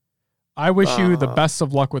goes. I wish you the best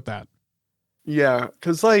of luck with that. Yeah,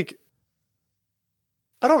 because like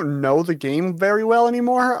I don't know the game very well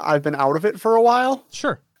anymore. I've been out of it for a while.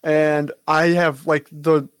 Sure. And I have like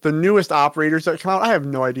the newest operators that come out. I have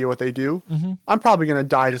no idea what they do. Mm-hmm. I'm probably gonna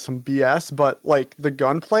die to some BS, but like the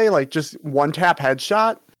gunplay, like just one tap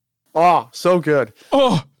headshot. Oh, so good.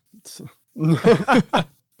 Oh.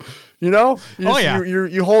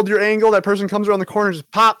 You hold your angle, that person comes around the corner, just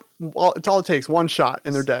pop. It's all it takes. One shot,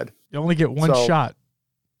 and they're dead. You only get one shot.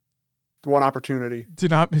 One opportunity. Do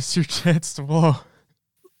not miss your chance to blow.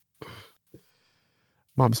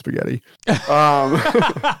 Mom spaghetti. And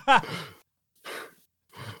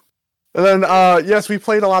then, yes, we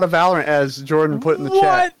played a lot of Valorant, as Jordan put in the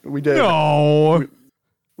chat. We did. No.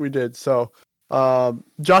 We did. So,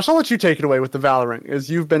 Josh, I'll let you take it away with the Valorant, as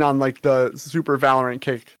you've been on like the super Valorant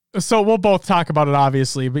kick. So we'll both talk about it,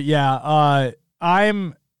 obviously, but yeah,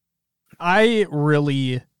 okay,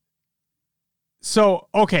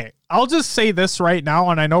 I'll just say this right now,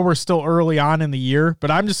 and I know we're still early on in the year,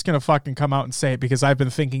 but I'm just going to fucking come out and say it because I've been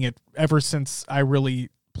thinking it ever since I really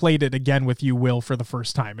played it again with you, Will, for the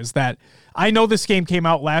first time, is that I know this game came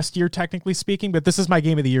out last year, technically speaking, but this is my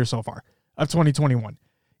game of the year so far of 2021.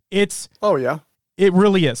 Oh yeah. It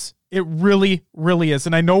really is. It really, really is.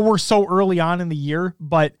 And I know we're so early on in the year,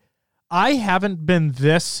 but I haven't been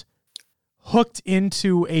this hooked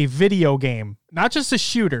into a video game, not just a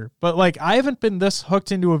shooter, but like I haven't been this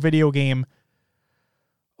hooked into a video game.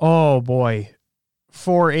 Oh boy,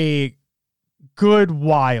 for a good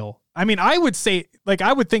while. I mean, I would say like,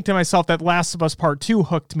 I would think to myself that Last of Us Part 2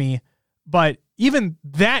 hooked me, but even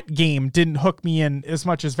that game didn't hook me in as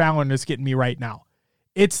much as Valorant is getting me right now.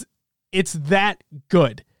 It's that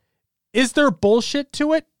good. Is there bullshit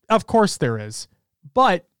to it? Of course there is.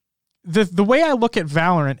 But the way I look at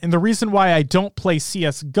Valorant, and the reason why I don't play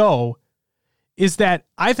CSGO, is that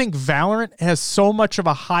I think Valorant has so much of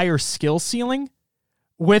a higher skill ceiling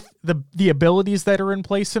with the abilities that are in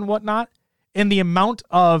place and whatnot, and the amount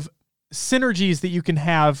of synergies that you can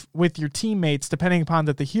have with your teammates depending upon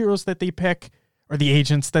the heroes that they pick or the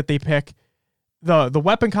agents that they pick, the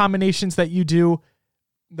weapon combinations that you do,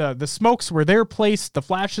 the smokes where they're placed, the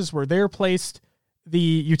flashes where they're placed,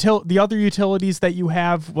 the other utilities that you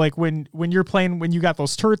have, like when you're playing, when you got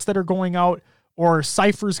those turrets that are going out, or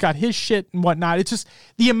Cypher's got his shit and whatnot. It's just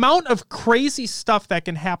the amount of crazy stuff that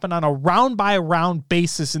can happen on a round by round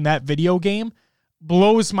basis in that video game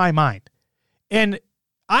blows my mind. And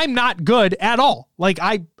I'm not good at all. Like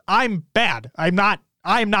I'm bad. I'm not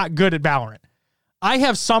good at Valorant. I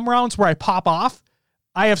have some rounds where I pop off.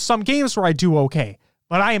 I have some games where I do okay,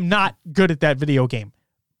 but I am not good at that video game.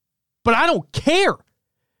 But I don't care.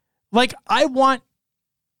 Like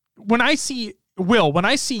when I see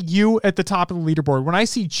you at the top of the leaderboard, when I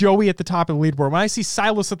see Joey at the top of the leaderboard, when I see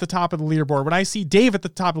Silas at the top of the leaderboard, when I see Dave at the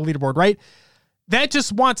top of the leaderboard, right? That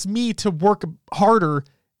just wants me to work harder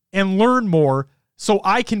and learn more so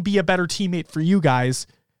I can be a better teammate for you guys.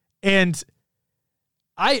 And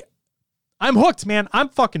I'm hooked, man. I'm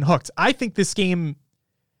fucking hooked. I think this game,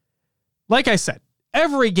 like I said,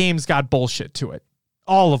 every game's got bullshit to it.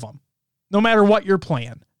 All of them. No matter what you're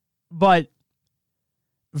playing. But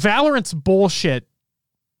Valorant's bullshit,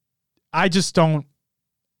 I don't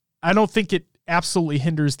think it absolutely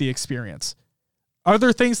hinders the experience. Are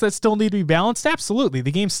there things that still need to be balanced? Absolutely.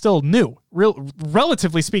 The game's still new.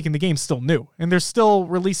 Relatively speaking, the game's still new. And they're still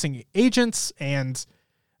releasing agents, and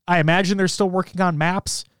I imagine they're still working on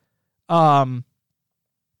maps. But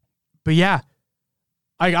yeah.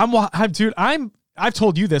 I've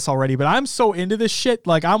told you this already, but I'm so into this shit.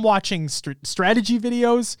 Like, I'm watching strategy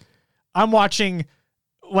videos. I'm watching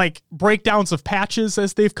like breakdowns of patches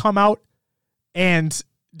as they've come out, and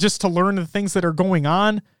just to learn the things that are going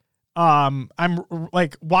on. I'm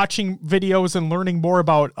like watching videos and learning more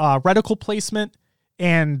about reticle placement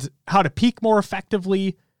and how to peek more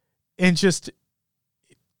effectively. And just,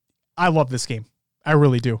 I love this game. I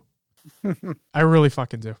really do. I really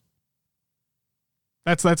fucking do.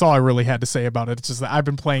 That's all I really had to say about it. It's just that I've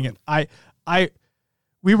been playing it.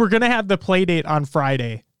 We were going to have the play date on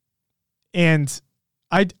Friday, and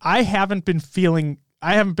I haven't been feeling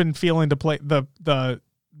to play the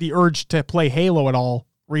urge to play Halo at all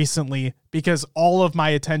recently, because all of my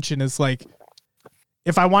attention is like,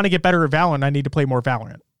 if I want to get better at Valorant, I need to play more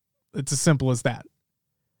Valorant. It's as simple as that.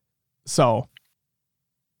 So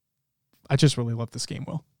I just really love this game,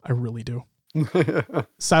 Will. I really do.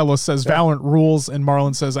 Silos says Valorant rules, and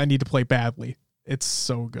Marlon says I need to play badly. It's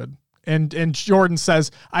so good. And Jordan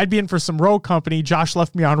says I'd be in for some Rogue Company. Josh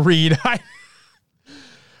left me on read.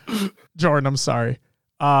 Jordan, I'm sorry.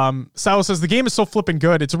 Silos says the game is so flipping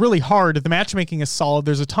good. It's really hard. The matchmaking is solid.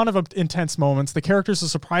 There's a ton of intense moments. The characters are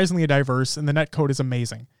surprisingly diverse, and the netcode is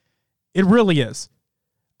amazing. It really is.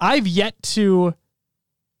 I've yet to.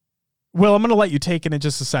 Well, I'm going to let you take it in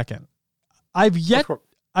just a second. I've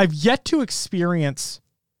yet to experience,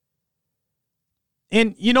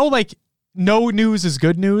 and like, no news is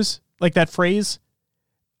good news, like that phrase.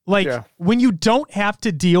 Like, when you don't have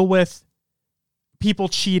to deal with people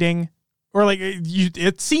cheating, or like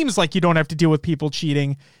it seems like you don't have to deal with people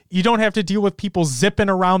cheating. You don't have to deal with people zipping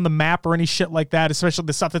around the map or any shit like that, especially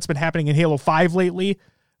the stuff that's been happening in Halo 5 lately.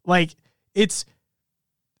 Like, you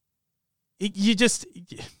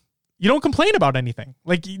don't complain about anything.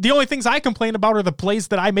 Like, the only things I complain about are the plays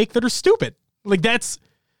that I make that are stupid. Like, that's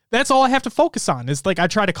all I have to focus on, is like, I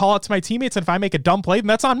try to call out to my teammates, and if I make a dumb play, then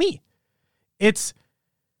that's on me. It's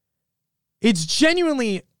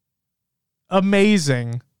genuinely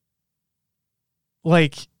amazing,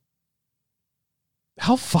 like,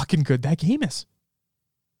 how fucking good that game is.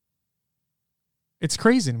 It's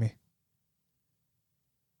crazy to me.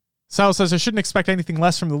 Sal says I shouldn't expect anything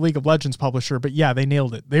less from the League of Legends publisher, but yeah, they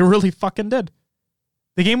nailed it. They really fucking did.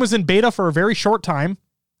 The game was in beta for a very short time,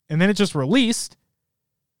 and then it just released.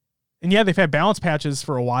 And yeah, they've had balance patches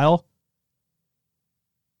for a while.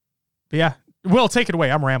 But yeah, Will, take it away.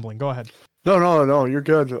 I'm rambling. Go ahead. No, you're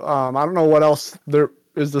good. I don't know what else there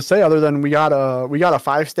is to say other than we got a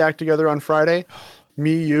 5-stack together on Friday.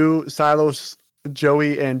 Me, you, Silos,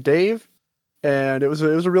 Joey, and Dave. And it was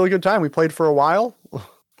a really good time. We played for a while.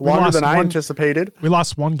 Longer than I anticipated. We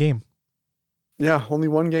lost one game. Yeah, only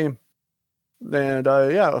one game. And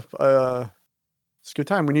it's a good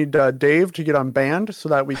time. We need Dave to get unbanned so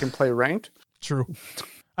that we can play ranked. True.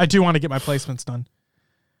 I do want to get my placements done.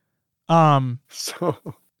 So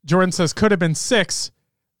Jordan says could have been 6.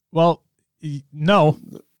 Well, no.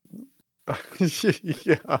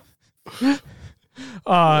 Yeah.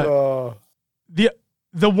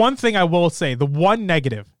 The one thing I will say, the one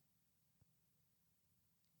negative,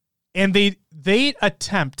 and they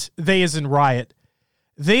as in Riot,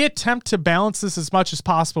 they attempt to balance this as much as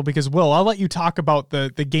possible because, Will, I'll let you talk about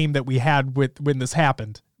the game that we had when this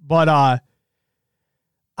happened. But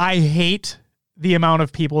I hate the amount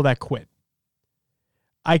of people that quit.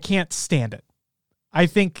 I can't stand it. I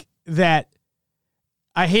think that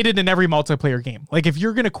I hate it in every multiplayer game. Like, if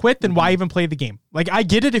you're going to quit, then why even play the game? Like, I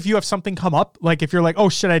get it if you have something come up. Like, if you're like, oh,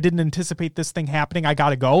 shit, I didn't anticipate this thing happening. I got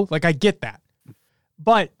to go. Like, I get that.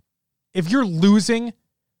 But if you're losing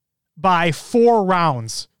by 4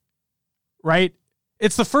 rounds, right?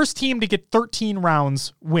 It's the first team to get 13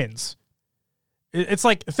 rounds wins. It's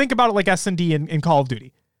like, think about it like S&D in Call of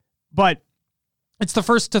Duty. But it's the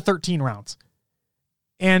first to 13 rounds.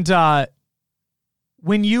 And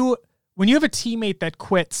when you have a teammate that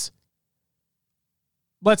quits,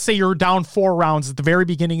 let's say you're down 4 rounds at the very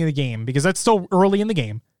beginning of the game, because that's still early in the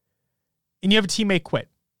game, and you have a teammate quit,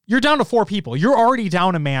 you're down to 4 people. You're already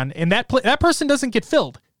down a man, and that person doesn't get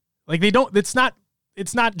filled. Like, it's not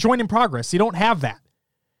join in progress. You don't have that.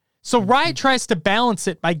 So Riot tries to balance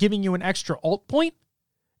it by giving you an extra ult point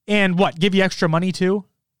and give you extra money too,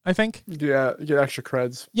 I think. Yeah, you get extra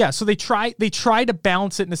creds. Yeah, so they try to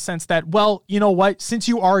balance it in the sense that, well, you know what? Since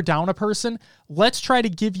you are down a person, let's try to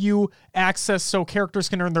give you access so characters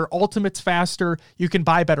can earn their ultimates faster. You can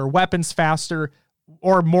buy better weapons faster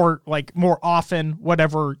or more often,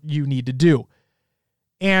 whatever you need to do.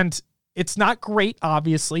 And it's not great,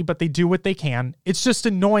 obviously, but they do what they can. It's just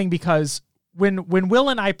annoying because when Will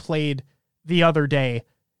and I played the other day,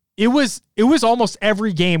 it was almost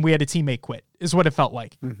every game we had a teammate quit, is what it felt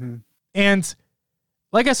like. Mm-hmm. And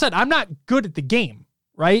like I said, I'm not good at the game,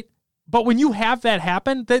 right? But when you have that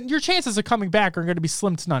happen, then your chances of coming back are going to be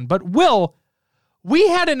slim to none. But Will, we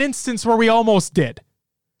had an instance where we almost did.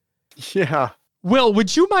 Yeah. Will,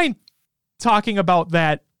 would you mind talking about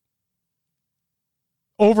that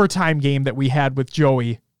overtime game that we had with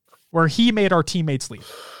Joey where he made our teammates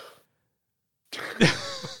leave?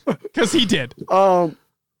 Because he did. Yeah.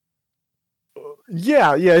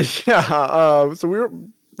 So we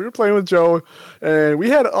were playing with Joe, and we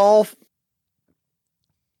had all.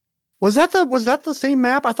 Was that the same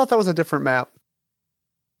map? I thought that was a different map.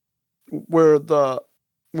 Where the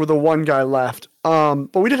one guy left.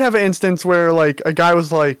 But we did have an instance where like a guy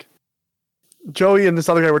was like, Joey and this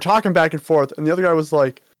other guy were talking back and forth, and the other guy was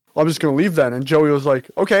like, well, I'm just gonna leave then, and Joey was like,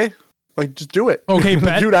 okay, like just do it. Okay,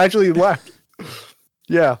 the dude actually left.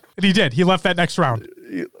 Yeah, and he did. He left that next round.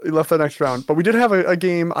 He left that next round. But we did have a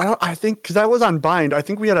game. I think because that was on Bind. I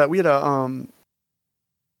think we had a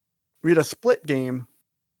split game.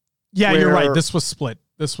 Yeah, you're right. This was split.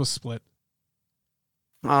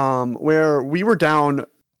 Where we were down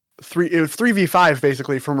it was 3v5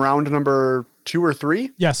 basically from round number 2 or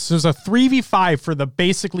 3. Yes, there's a 3v5 for the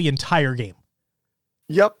basically entire game.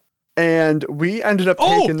 Yep. And we ended up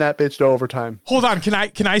taking that bitch to overtime. Hold on, can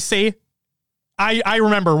I say I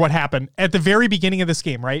remember what happened at the very beginning of this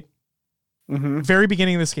game, right? Mm-hmm. Very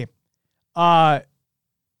beginning of this game.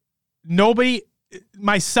 Nobody,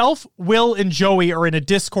 myself, Will, and Joey are in a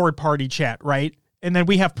Discord party chat, right? And then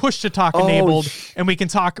we have push to talk enabled, and we can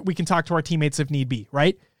talk to our teammates if need be,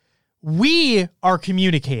 right? We are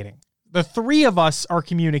communicating. The 3 of us are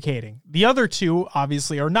communicating. The other 2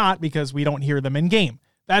 obviously are not because we don't hear them in game.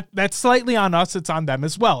 That's slightly on us. It's on them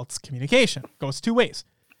as well. It's communication. It goes 2 ways.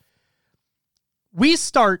 We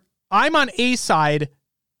start, I'm on A side,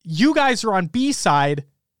 you guys are on B side,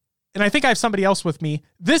 and I think I have somebody else with me.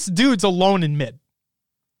 This dude's alone in mid.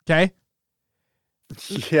 Okay?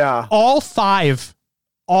 Yeah. All five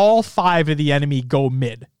of the enemy go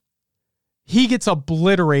mid. He gets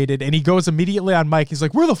obliterated, and he goes immediately on mic. He's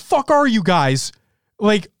like, where the fuck are you guys?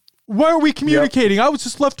 Like, why are we communicating? Yep. I was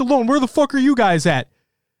just left alone. Where the fuck are you guys at?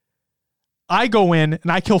 I go in,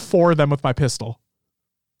 and I kill 4 of them with my pistol.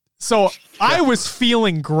 So I was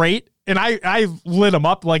feeling great, and I lit him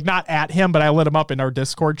up, like not at him, but I lit him up in our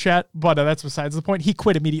Discord chat. But that's besides the point. He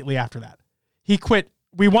quit immediately after that. He quit.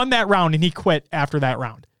 We won that round, and he quit after that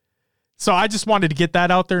round. So I just wanted to get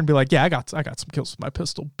that out there and be like, yeah, I got some kills with my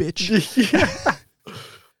pistol, bitch. Yeah.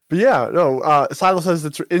 But yeah, no, Silo says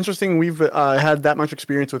it's interesting. We've had that much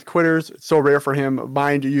experience with quitters. It's so rare for him.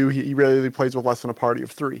 Mind you, he rarely plays with less than a party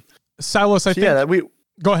of 3. Silas, I think. Yeah,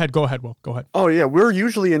 Go ahead, Will. Go ahead. Oh yeah, we're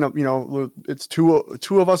usually in it's two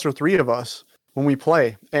of us or 3 of us when we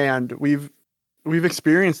play, and we've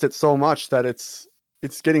experienced it so much that it's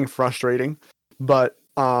getting frustrating. But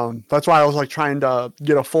that's why I was like trying to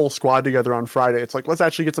get a full squad together on Friday. It's like, let's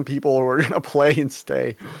actually get some people who are gonna play and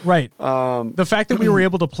stay. Right. The fact that we were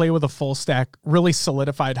able to play with a full stack really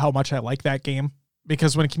solidified how much I like that game,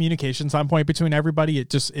 because when communication's on point between everybody,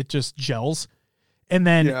 it just gels. And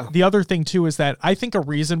then the other thing too is that I think a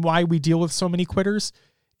reason why we deal with so many quitters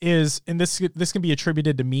is, and this can be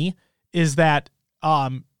attributed to me, is that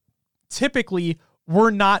typically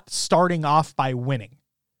we're not starting off by winning.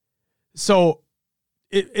 So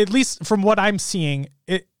at least from what I'm seeing,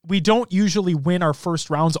 we don't usually win our first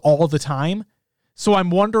rounds all the time. So I'm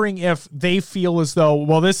wondering if they feel as though,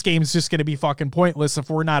 well, this game's just going to be fucking pointless if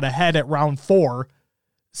we're not ahead at round 4.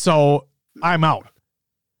 So I'm out.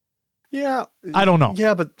 Yeah. I don't know.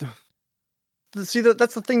 Yeah, but see,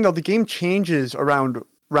 that's the thing though. The game changes around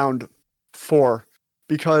round 4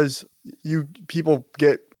 because people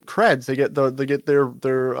get creds. They get their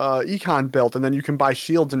econ built, and then you can buy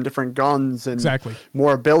shields and different guns and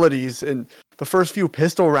more abilities. And the first few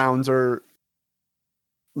pistol rounds are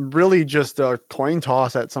really just a coin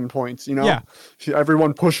toss at some points, you know? Yeah.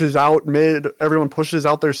 Everyone pushes out mid, everyone pushes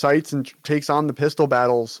out their sights and takes on the pistol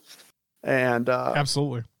battles. And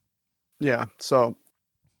absolutely. Yeah, so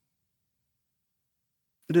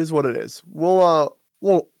it is what it is. We'll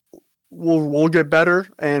get better,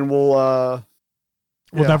 and we'll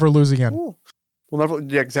never lose again. We'll never,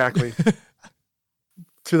 yeah, exactly.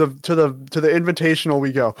 to the invitational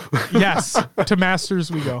we go. Yes, to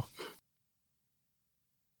Masters we go.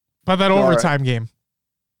 But that overtime game.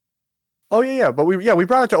 Oh yeah, but we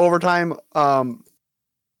brought it to overtime.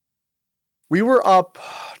 We were up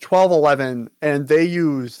 12-11, and they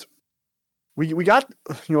used. We got,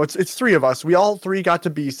 it's 3 of us. We all 3 got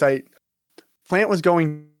to B site. Plant was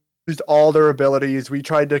used all their abilities. We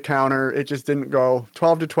tried to counter. It just didn't go.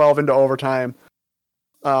 12-12 into overtime.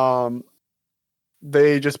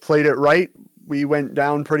 They just played it right. We went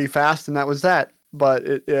down pretty fast, and that was that. But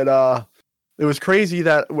it was crazy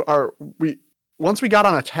that once we got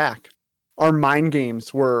on attack, our mind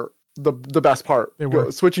games were the best part. They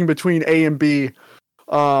were. Switching between A and B.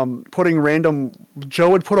 Putting random, Joe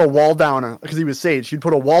would put a wall down because he was Sage. He'd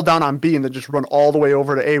put a wall down on B and then just run all the way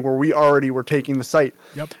over to A where we already were taking the site.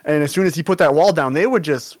 Yep. And as soon as he put that wall down, they would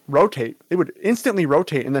just rotate. They would instantly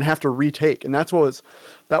rotate and then have to retake. And that was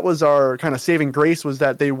our kind of saving grace, was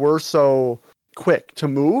that they were so quick to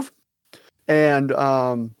move. And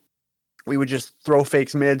we would just throw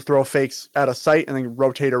fakes mid, throw fakes at a site, and then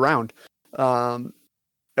rotate around.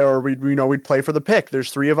 Or we'd play for the pick. There's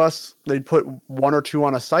 3 of us. They'd put 1 or 2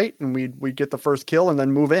 on a site, and we'd get the first kill and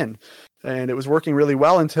then move in. And it was working really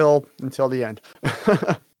well until the end.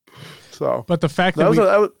 So, but the fact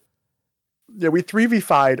that we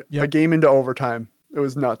 3v5'd a game into overtime. It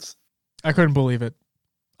was nuts. I couldn't believe it.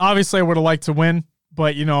 Obviously, I would have liked to win,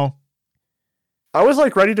 but I was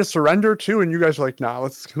like ready to surrender too, and you guys were like, "Nah,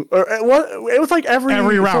 let's." It was like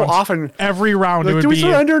every round, so often. Every round, like, it would do we be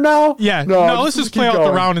surrender now? Yeah, no. Let's just play out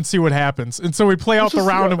the round and see what happens. And so we'd play out the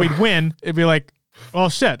round and we'd win. It'd be like, well,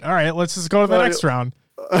 shit. All right, let's just go to the next round.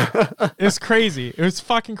 It's crazy. It was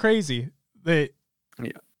fucking crazy.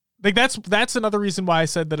 Like that's another reason why I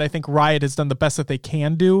said that I think Riot has done the best that they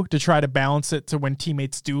can do to try to balance it to when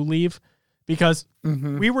teammates do leave, because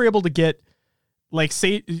we were able to get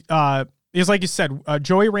it's like you said,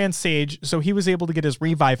 Joey ran Sage, so he was able to get his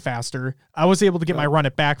revive faster. I was able to get my run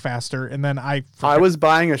it back faster, and then I was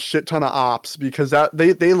buying a shit ton of ops because that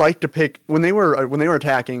they like to pick when they were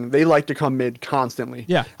attacking. They like to come mid constantly.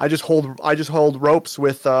 Yeah, I just hold ropes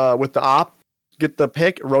with the op, get the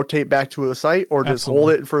pick, rotate back to a site, or just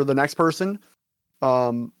hold it for the next person.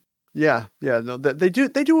 No, they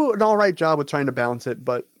do an all right job with trying to balance it,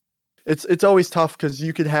 but it's always tough because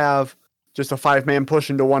you could have just a 5-man push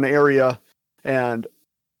into one area, and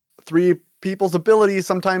 3 people's abilities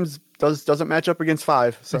sometimes doesn't match up against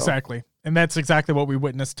 5. So. Exactly. And that's exactly what we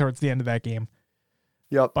witnessed towards the end of that game.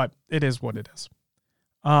 Yep. But it is what it is.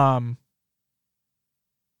 Yeah,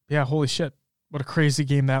 holy shit. What a crazy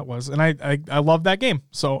game that was. And I love that game.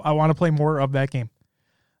 So I want to play more of that game.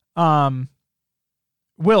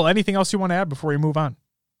 Will, anything else you want to add before we move on?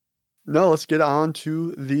 No, let's get on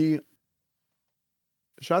to the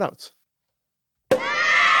shoutouts.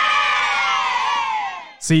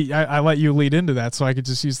 See, I let you lead into that so I could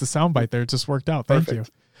just use the soundbite there. It just worked out. Thank you.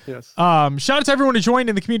 Yes. Shout out to everyone who joined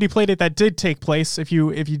in the community playdate that did take place. If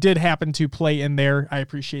you did happen to play in there, I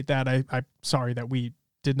appreciate that. I'm sorry that we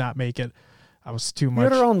did not make it. I was too much.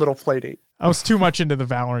 We had our own little playdate. I was too much into the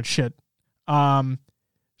Valorant shit. Shout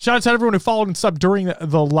out to everyone who followed and subbed during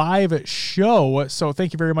the live show. So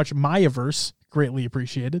thank you very much, Mayaverse. Greatly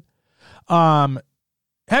appreciated. Happy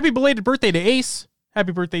belated birthday to Ace.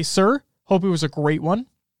 Happy birthday, sir. Hope it was a great one.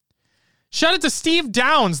 Shout out to Steve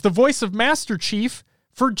Downs, the voice of Master Chief,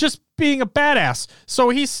 for just being a badass. So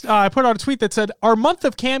he's put out a tweet that said, our month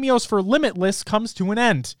of cameos for Limitless comes to an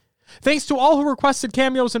end. Thanks to all who requested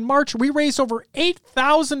cameos in March, we raised over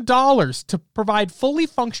 $8,000 to provide fully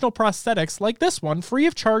functional prosthetics like this one, free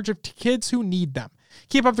of charge to kids who need them.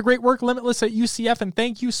 Keep up the great work, Limitless at UCF, and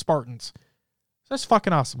thank you, Spartans. That's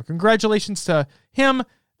fucking awesome. Congratulations to him.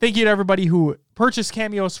 Thank you to everybody who purchased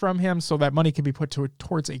cameos from him so that money can be put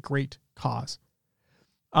towards a great cause.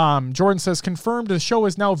 Jordan says, confirmed the show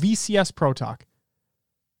is now VCS Pro Talk.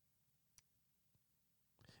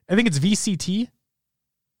 I think it's VCT.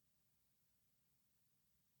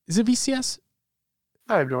 Is it VCS?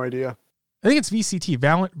 I have no idea. I think it's VCT,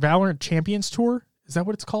 Valorant Champions Tour. Is that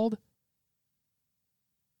what it's called?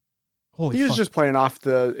 Holy He was fuck. just playing off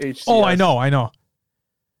the HCS. Oh, I know.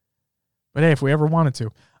 But hey, if we ever wanted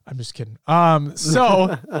to. I'm just kidding.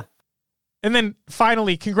 So, and then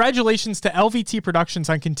finally, congratulations to LVT Productions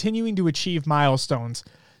on continuing to achieve milestones.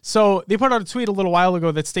 So they put out a tweet a little while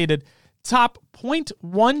ago that stated, top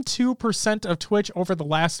 0.12% of Twitch over the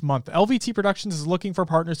last month. LVT Productions is looking for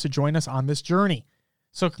partners to join us on this journey.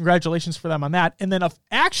 So congratulations for them on that. And then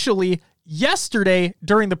actually yesterday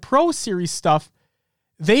during the Pro Series stuff,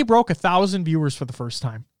 they broke 1,000 viewers for the first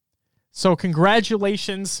time. So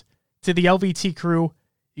congratulations to the LVT crew.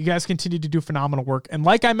 You guys continue to do phenomenal work. And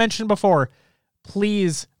like I mentioned before,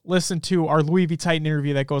 please listen to our Louis V. Titan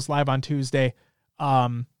interview that goes live on Tuesday.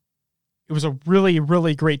 It was a really,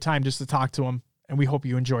 really great time just to talk to him, and we hope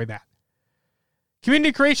you enjoy that.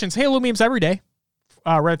 Community creations, Halo memes every day.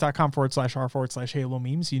 Reddit.com/r/Halo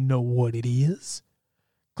memes. You know what it is.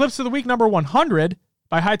 Clips of the week number 100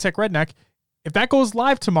 by High Tech Redneck. If that goes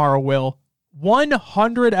live tomorrow, Will,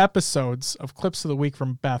 100 episodes of Clips of the Week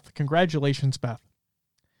from Beth. Congratulations, Beth.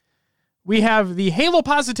 We have the Halo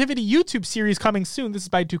Positivity YouTube series coming soon. This is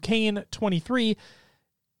by Duquesne23.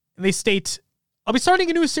 And they state, I'll be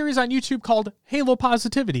starting a new series on YouTube called Halo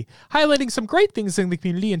Positivity, highlighting some great things in the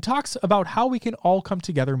community and talks about how we can all come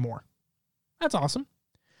together more. That's awesome.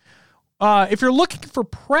 If you're looking for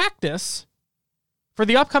practice for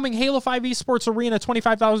the upcoming Halo 5 Esports Arena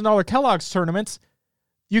 $25,000 Kellogg's tournaments,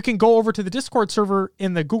 you can go over to the Discord server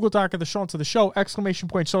in the Google Doc of the show notes of the show, ! Show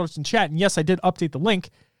notes in chat. And yes, I did update the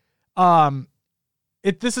link.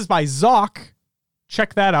 This is by Zoc.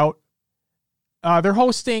 Check that out. They're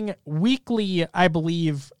hosting weekly, I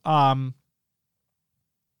believe. I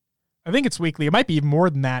think it's weekly. It might be even more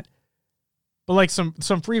than that. But like some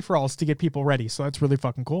free-for-alls to get people ready. So that's really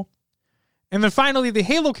fucking cool. And then finally, the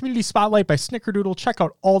Halo Community Spotlight by Snickerdoodle. Check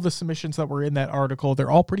out all the submissions that were in that article.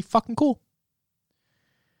 They're all pretty fucking cool.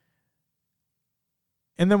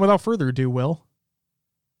 And then without further ado, Will,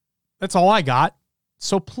 that's all I got.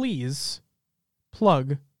 So please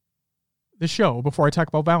plug the show before I talk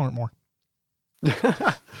about Valorant more.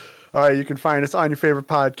 All right, you can find us on your favorite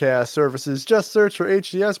podcast services. Just search for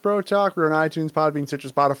HCS Bro Talk. We're on iTunes, Podbean, Stitcher,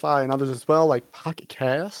 Spotify, and others as well, like Pocket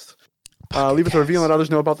Cast. Leave us a review and let others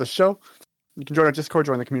know about the show. You can join our Discord,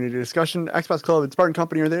 join the community discussion. Xbox Club and Spartan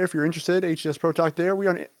Company are there if you're interested. HCS Pro Talk there. We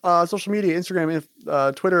are on social media, Instagram,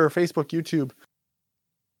 Twitter, Facebook, YouTube.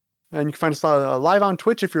 And you can find us live on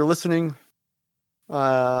Twitch if you're listening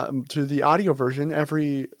to the audio version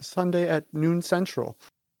every Sunday at noon Central.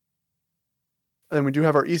 And we do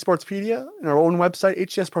have our eSportspedia and our own website,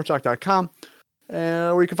 hcsprotalk.com,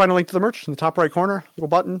 where you can find a link to the merch in the top right corner, little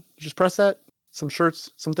button. You just press that. Some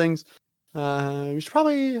shirts, some things. We should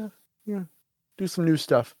probably do some new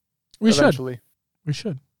stuff. We eventually.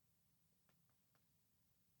 should.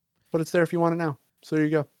 But it's there if you want it now. So there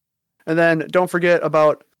you go. And then don't forget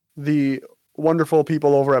about the wonderful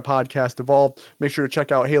people over at Podcast Evolved. Make sure to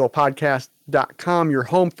check out halopodcast.com, your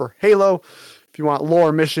home for Halo. If you want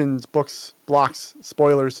lore, missions, books, blocks,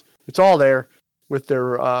 spoilers, it's all there with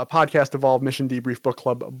their Podcast Evolved Mission Debrief Book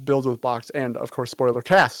Club, Builds with Blocks, and, of course, Spoiler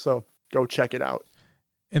Cast. So go check it out.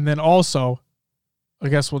 And then also, I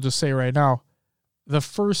guess we'll just say right now, the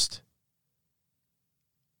first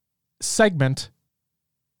segment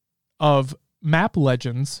of Map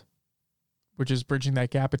Legends, which is bridging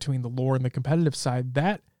that gap between the lore and the competitive side,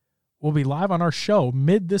 that will be live on our show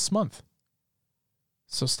mid this month.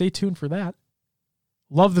 So stay tuned for that.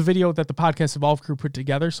 Love the video that the Podcast Evolve crew put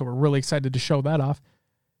together, so we're really excited to show that off.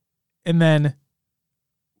 And then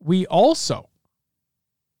we also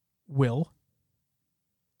will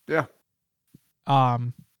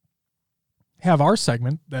have our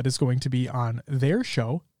segment that is going to be on their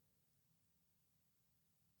show.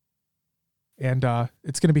 And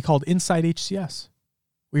it's going to be called Inside HCS.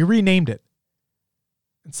 We renamed it.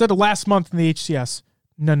 Instead of last month in the HCS,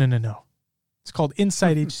 no. It's called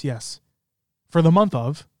Inside HCS. For the month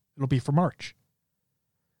of, it'll be for March.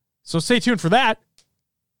 So stay tuned for that.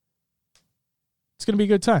 It's going to be a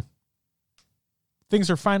good time. Things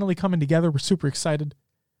are finally coming together. We're super excited.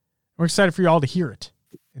 We're excited for you all to hear it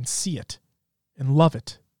and see it and love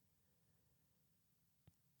it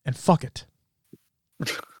and fuck it.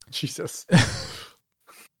 Jesus.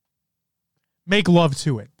 Make love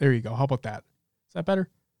to it. There you go. How about that? Is that better?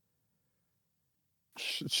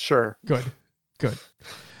 Sure. Good.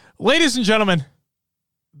 Ladies and gentlemen,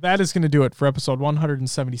 that is going to do it for episode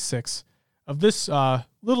 176 of this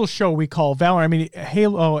little show we call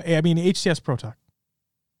HCS Pro Talk.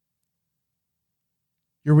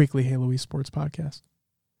 Your weekly Halo Esports podcast.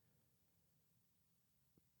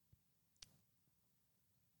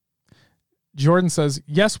 Jordan says,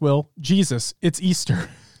 yes, Will. Jesus, it's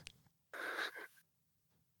Easter.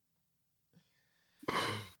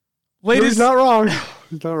 He's not wrong.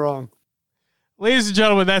 He's not wrong. Ladies and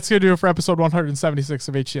gentlemen, that's going to do it for episode 176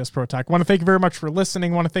 of HCS Pro Talk. I want to thank you very much for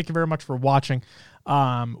listening. I want to thank you very much for watching.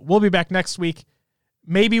 We'll be back next week.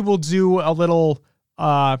 Maybe we'll do a little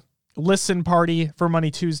listen party for Money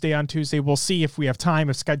Tuesday on Tuesday. We'll see if we have time,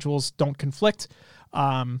 if schedules don't conflict.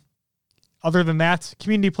 Other than that,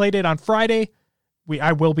 community play date on Friday.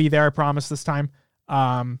 I will be there, I promise this time.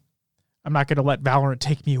 I'm not going to let Valorant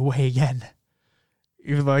take me away again,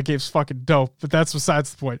 even though that game's fucking dope, but that's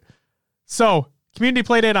besides the point. So, community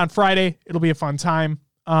play date on Friday. It'll be a fun time.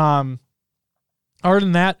 Other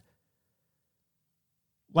than that,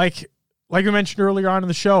 like we mentioned earlier on in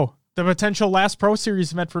the show, the potential last Pro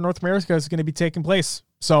Series event for North America is going to be taking place.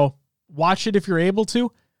 So, watch it if you're able to.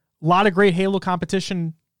 A lot of great Halo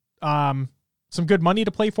competition. Some good money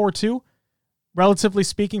to play for too, relatively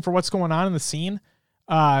speaking, for what's going on in the scene.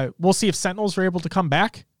 We'll see if Sentinels are able to come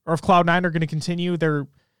back or if Cloud9 are going to continue their,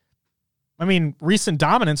 recent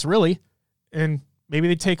dominance really, and maybe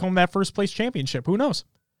they take home that first place championship. Who knows?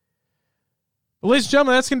 But ladies and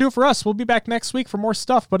gentlemen, that's going to do it for us. We'll be back next week for more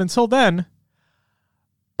stuff. But until then,